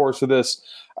throughout the course of this.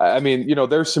 I mean,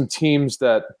 there's some teams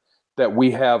that we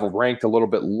have ranked a little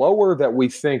bit lower that we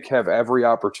think have every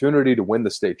opportunity to win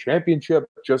the state championship,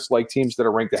 just like teams that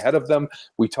are ranked ahead of them.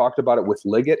 We talked about it with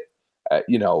Liggett.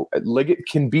 Liggett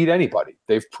can beat anybody.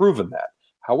 They've proven that.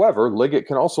 However, Liggett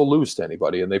can also lose to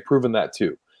anybody, and they've proven that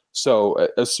too. So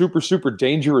a super, super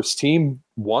dangerous team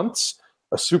once,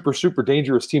 a super, super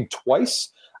dangerous team twice.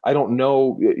 I don't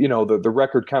know, the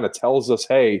record kind of tells us,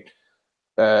 hey,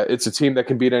 it's a team that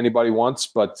can beat anybody once,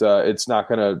 but it's not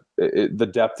the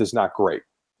depth is not great.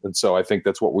 And so I think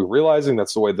that's what we're realizing.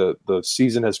 That's the way the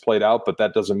season has played out, but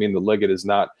that doesn't mean the Liggett is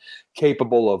not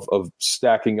capable of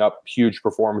stacking up huge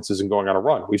performances and going on a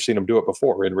run. We've seen them do it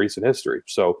before in recent history.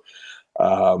 So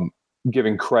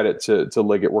giving credit to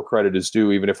Liggett where credit is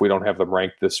due, even if we don't have them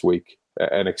ranked this week,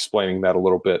 and explaining that a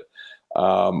little bit.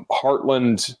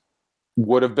 Heartland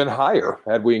would have been higher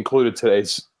had we included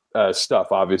today's stuff,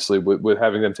 obviously, with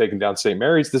having them taking down St.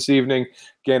 Mary's this evening.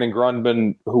 Gannon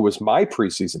Grundman, who was my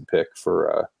preseason pick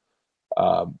for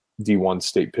D1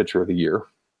 State Pitcher of the Year,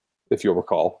 if you'll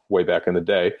recall, way back in the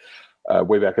day,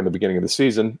 way back in the beginning of the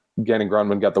season. Gannon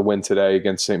Grundman got the win today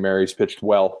against St. Mary's, pitched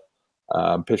well.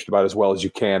 Pitched about as well as you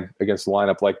can against a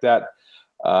lineup like that.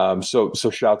 So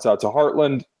shouts out to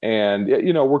Heartland. And,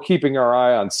 we're keeping our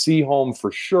eye on Seaholm for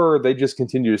sure. They just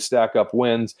continue to stack up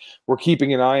wins. We're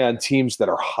keeping an eye on teams that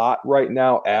are hot right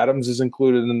now. Adams is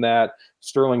included in that.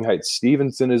 Sterling Heights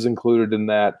Stevenson is included in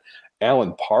that.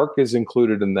 Allen Park is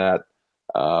included in that.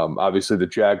 Obviously, the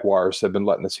Jaguars have been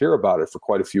letting us hear about it for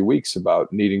quite a few weeks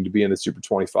about needing to be in the Super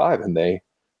 25, and they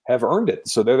have earned it.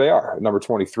 So there they are, number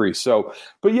 23. So,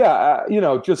 but yeah,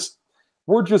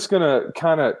 we're just going to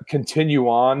kind of continue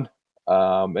on,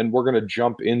 and we're going to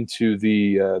jump into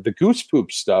the Goose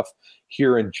Poop stuff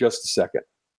here in just a second.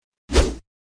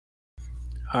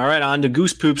 All right, on to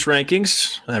Goose Poops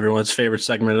rankings, everyone's favorite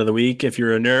segment of the week if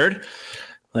you're a nerd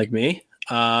like me.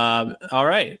 All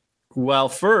right. Well,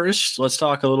 first, let's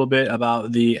talk a little bit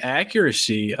about the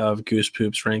accuracy of Goose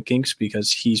Poops rankings,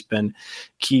 because he's been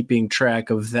keeping track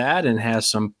of that and has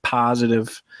some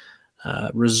positive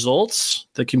results.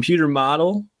 The computer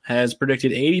model has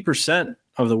predicted 80%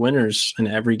 of the winners in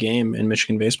every game in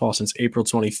Michigan baseball since April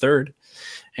 23rd.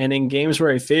 And in games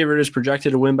where a favorite is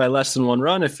projected to win by less than one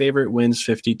run, a favorite wins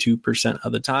 52%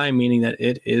 of the time, meaning that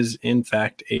it is, in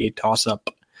fact, a toss-up.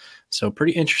 So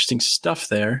pretty interesting stuff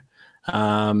there.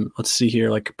 Let's see here,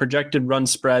 like projected run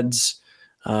spreads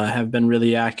have been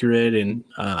really accurate, and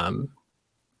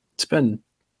it's been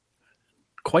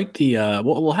quite the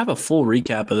we'll have a full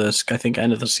recap of this, I think,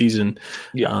 end of the season.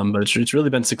 But it's really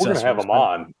been successful. We're gonna have them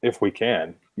on if we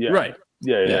can. Right.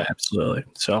 Yeah, absolutely.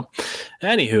 So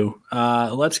anywho,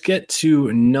 let's get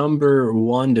to number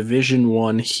 1, Division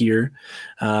 1 here.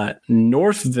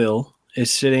 Northville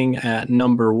is sitting at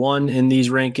number 1 in these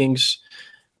rankings.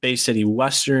 Bay City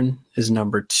Western is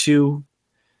number 2.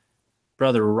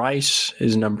 Brother Rice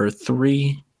is number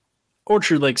 3.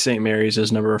 Orchard Lake St. Mary's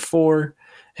is number 4.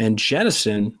 And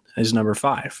Jenison is number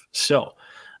 5. So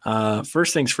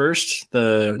first things first,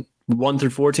 the 1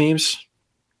 through 4 teams,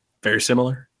 very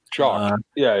similar. Chalk.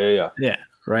 Yeah,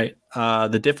 right.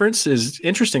 The difference is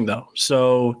interesting, though.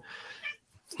 So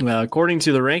according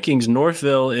to the rankings,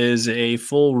 Northville is a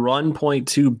full run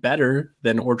 0.2 better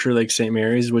than Orchard Lake St.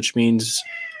 Mary's, which means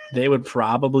they would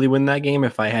probably win that game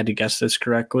if I had to guess this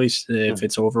correctly. If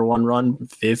it's over one run,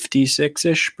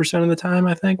 56-ish% of the time,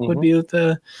 I think would be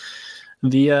the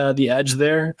the edge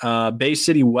there. Bay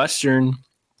City Western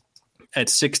at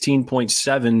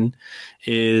 16.7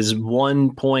 is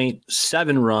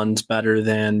 1.7 runs better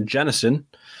than Jenison.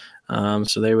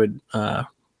 So they would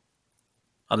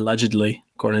allegedly,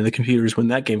 according to the computers, win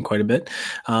that game quite a bit.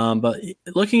 But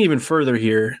looking even further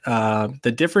here,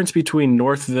 the difference between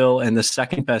Northville and the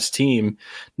second best team,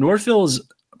 Northville's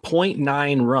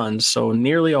 0.9 runs, so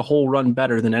nearly a whole run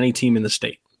better than any team in the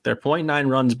state. They're 0.9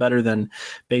 runs better than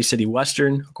Bay City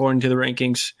Western, according to the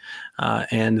rankings,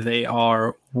 and they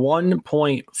are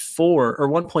 1.4 or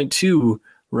 1.2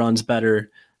 runs better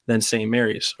than St.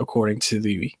 Mary's, according to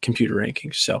the computer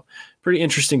rankings. So pretty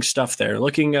interesting stuff there.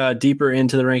 Looking deeper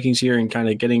into the rankings here and kind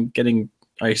of getting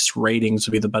ice ratings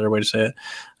would be the better way to say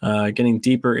it. Getting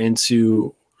deeper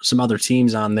into some other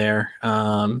teams on there.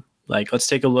 Let's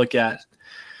take a look at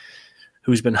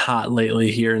who's been hot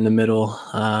lately here in the middle.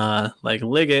 Like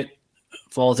Liggett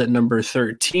falls at number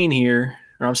 13 here.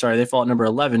 Or I'm sorry, they fall at number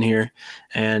 11 here,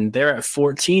 and they're at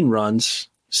 14 runs.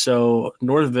 So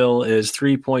Northville is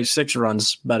 3.6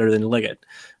 runs better than Liggett,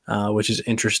 which is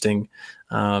interesting.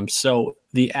 So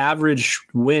the average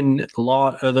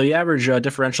the average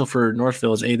differential for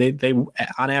Northville is they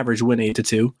on average win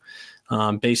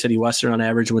 8-2. Bay City Western on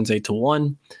average wins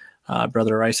 8-1.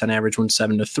 Brother Rice on average wins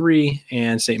 7-3,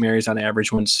 and St. Mary's on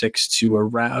average wins 6 to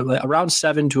around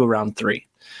 7 to around 3.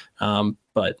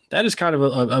 But that is kind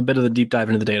of a bit of the deep dive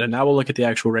into the data. Now we'll look at the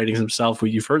actual ratings themselves.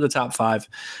 You've heard the top 5.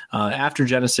 After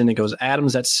Jenison, it goes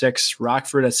Adams at 6,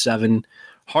 Rockford at 7,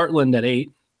 Heartland at 8,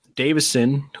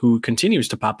 Davison, who continues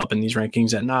to pop up in these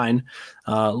rankings, at 9,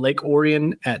 Lake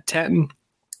Orion at 10,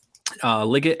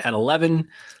 Liggett at 11,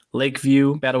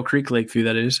 Lakeview, Battle Creek Lakeview,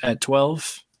 that is, at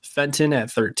 12, Fenton at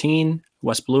 13,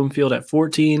 West Bloomfield at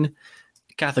 14,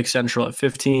 Catholic Central at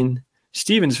 15,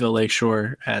 Stevensville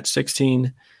Lakeshore at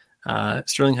 16,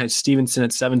 Sterling Heights Stevenson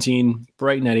at 17,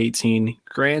 Brighton at 18,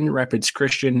 Grand Rapids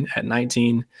Christian at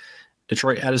 19,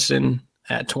 Detroit Edison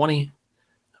at 20,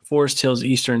 Forest Hills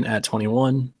Eastern at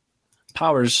 21,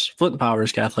 Flint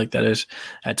Powers Catholic, that is,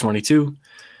 at 22,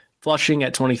 Flushing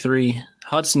at 23,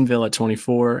 Hudsonville at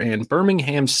 24, and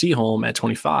Birmingham Seaholm at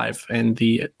 25. And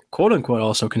the quote-unquote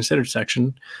also considered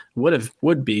section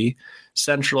would be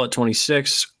Central at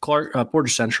 26,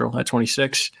 Portage Central at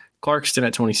 26, Clarkston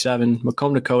at 27,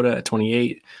 Macomb, Dakota at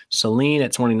 28, Saline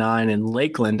at 29, and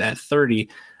Lakeland at 30.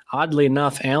 Oddly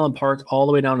enough, Allen Park all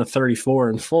the way down to 34.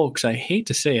 And folks, I hate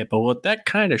to say it, but what that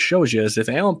kind of shows you is if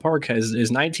Allen Park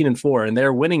is 19-4 and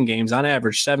they're winning games on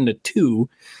average 7-2,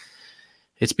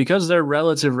 it's because their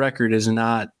relative record is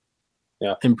not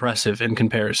impressive in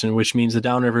comparison, which means the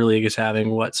Downriver League is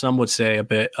having what some would say a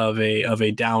bit of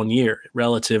a down year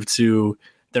relative to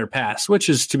their past, which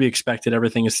is to be expected.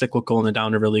 Everything is cyclical, and the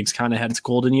Downriver League's kind of had its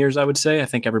golden years, I would say. I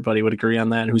think everybody would agree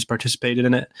on that who's participated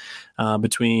in it.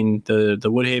 Between the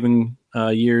Woodhaven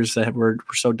years that were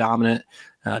so dominant,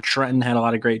 Trenton had a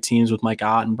lot of great teams with Mike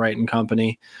Ott and Brighton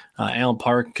Company. Allen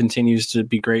Park continues to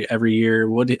be great every year.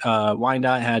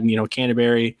 Wyandotte had,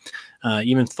 Canterbury.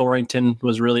 Even Thornton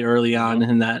was really early on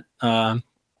in that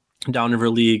Downriver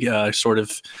League sort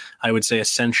of, I would say,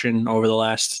 ascension over the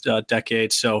last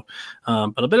decade. So,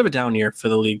 but a bit of a down year for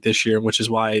the league this year, which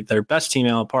is why their best team,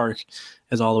 Allen Park,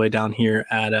 is all the way down here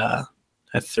at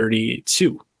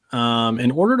 32.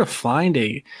 In order to find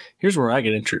here's where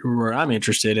where I'm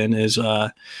interested in is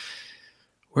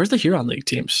where's the Huron League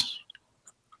teams?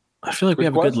 I feel like we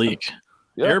have a good league.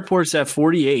 Yeah. Airport's at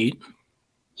 48,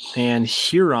 and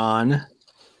Huron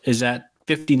is at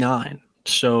 59.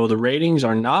 So the ratings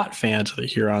are not fans of the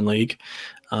Huron League.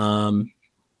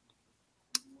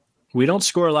 We don't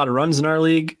score a lot of runs in our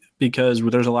league because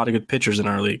there's a lot of good pitchers in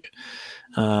our league.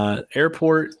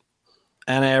 Airport,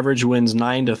 on average, wins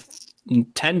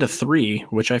 10-3,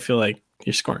 which I feel like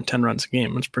you're scoring 10 runs a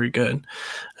game. That's pretty good.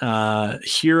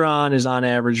 Huron is on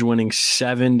average winning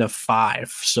 7-5.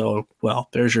 So, well,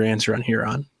 there's your answer on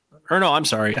Huron. Or no, I'm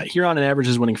sorry. Huron on average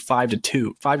is winning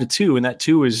 5-2. 5-2, and that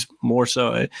 2 is more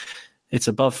so it's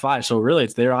above 5. So really,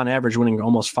 they're on average winning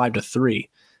almost 5-3.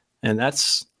 And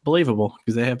that's believable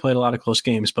because they have played a lot of close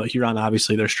games. But Huron,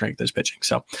 obviously, their strength is pitching.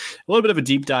 So a little bit of a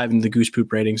deep dive into the Goose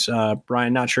Poop ratings.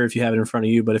 Brian, not sure if you have it in front of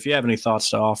you, but if you have any thoughts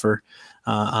to offer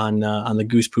on the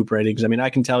Goose Poop ratings. I mean, I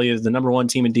can tell you the number 1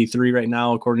 team in D3 right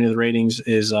now, according to the ratings,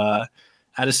 is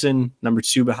Edison. Number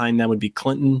 2 behind them would be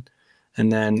Clinton.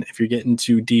 And then if you're getting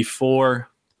to D4,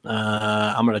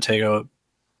 I'm going to take a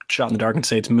shot in the dark and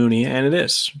say it's Mooney, and it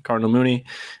is. Cardinal Mooney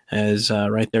is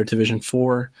right there at Division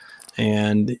 4.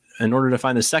 And in order to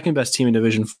find the second best team in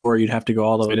Division 4, you'd have to go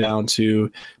all the way down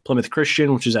to Plymouth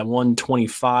Christian, which is at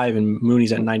 125, and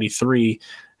Mooney's at 93.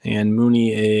 And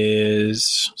Mooney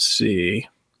is, let's see,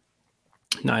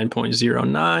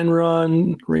 9.09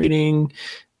 run rating.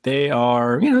 They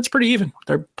are, it's pretty even.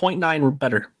 They're 0.9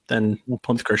 better than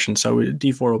Plymouth Christian, so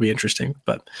D4 will be interesting.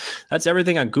 But that's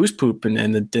everything on Goose Poop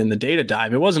and the data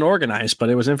dive. It wasn't organized, but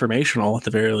it was informational at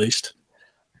the very least.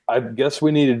 I guess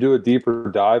we need to do a deeper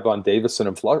dive on Davison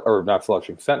and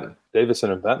Fenton.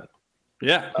 Davison and Fenton.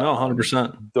 Yeah, no,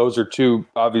 100%. Those are two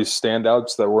obvious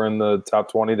standouts that were in the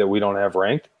top 20 that we don't have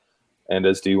ranked. And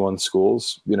as D1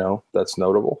 schools, that's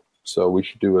notable. So we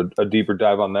should do a deeper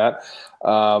dive on that.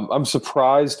 I'm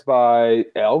surprised by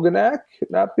Algonac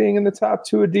not being in the top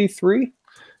 2 of D3.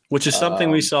 Which is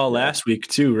something we saw last week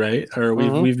too, right? Or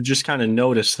we've just kind of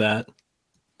noticed that.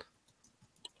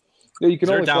 Yeah, you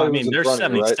can only play who's in they're front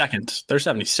of you, right? 72nd. They're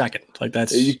 72nd. Like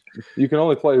that's you can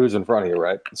only play who's in front of you,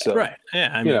 right? So right.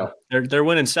 Yeah, they're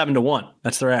winning 7-1.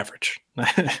 That's their average.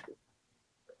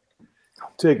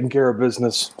 Taking care of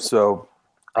business. So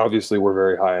obviously we're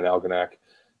very high in Algonac.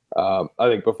 I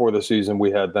think before the season we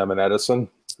had them and Edison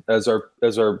as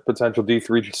our potential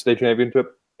D3 state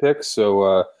championship picks.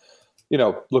 So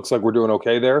looks like we're doing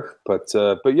okay there. But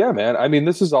yeah, man. I mean,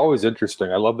 this is always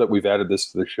interesting. I love that we've added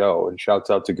this to the show, and shouts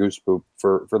out to Goose Poop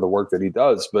for the work that he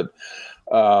does. But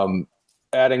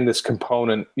adding this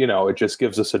component, it just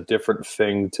gives us a different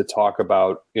thing to talk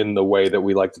about in the way that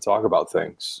we like to talk about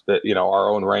things, that, our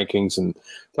own rankings and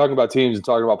talking about teams and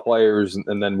talking about players.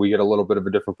 And then we get a little bit of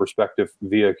a different perspective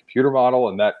via computer model,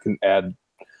 and that can add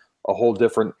a whole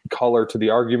different color to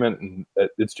the argument. And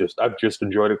I've just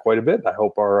enjoyed it quite a bit. And I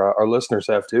hope our listeners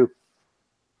have too.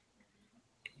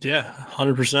 Yeah,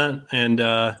 100%. And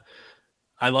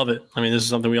I love it. I mean, this is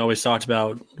something we always talked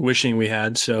about wishing we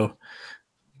had. So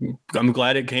I'm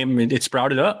glad it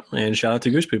sprouted up, and shout out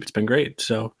to Goose Poop. It's been great.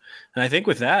 So, and I think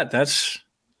with that, I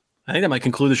think that might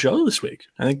conclude the show this week.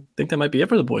 I think that might be it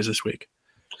for the boys this week.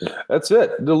 That's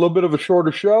it. A little bit of a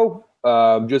shorter show.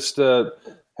 Just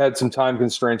had some time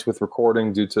constraints with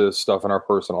recording due to stuff in our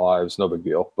personal lives. No big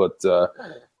deal. But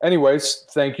anyways,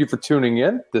 thank you for tuning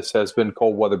in. This has been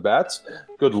Cold Weather Bats.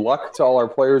 Good luck to all our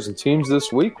players and teams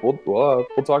this week. We'll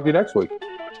talk to you next week.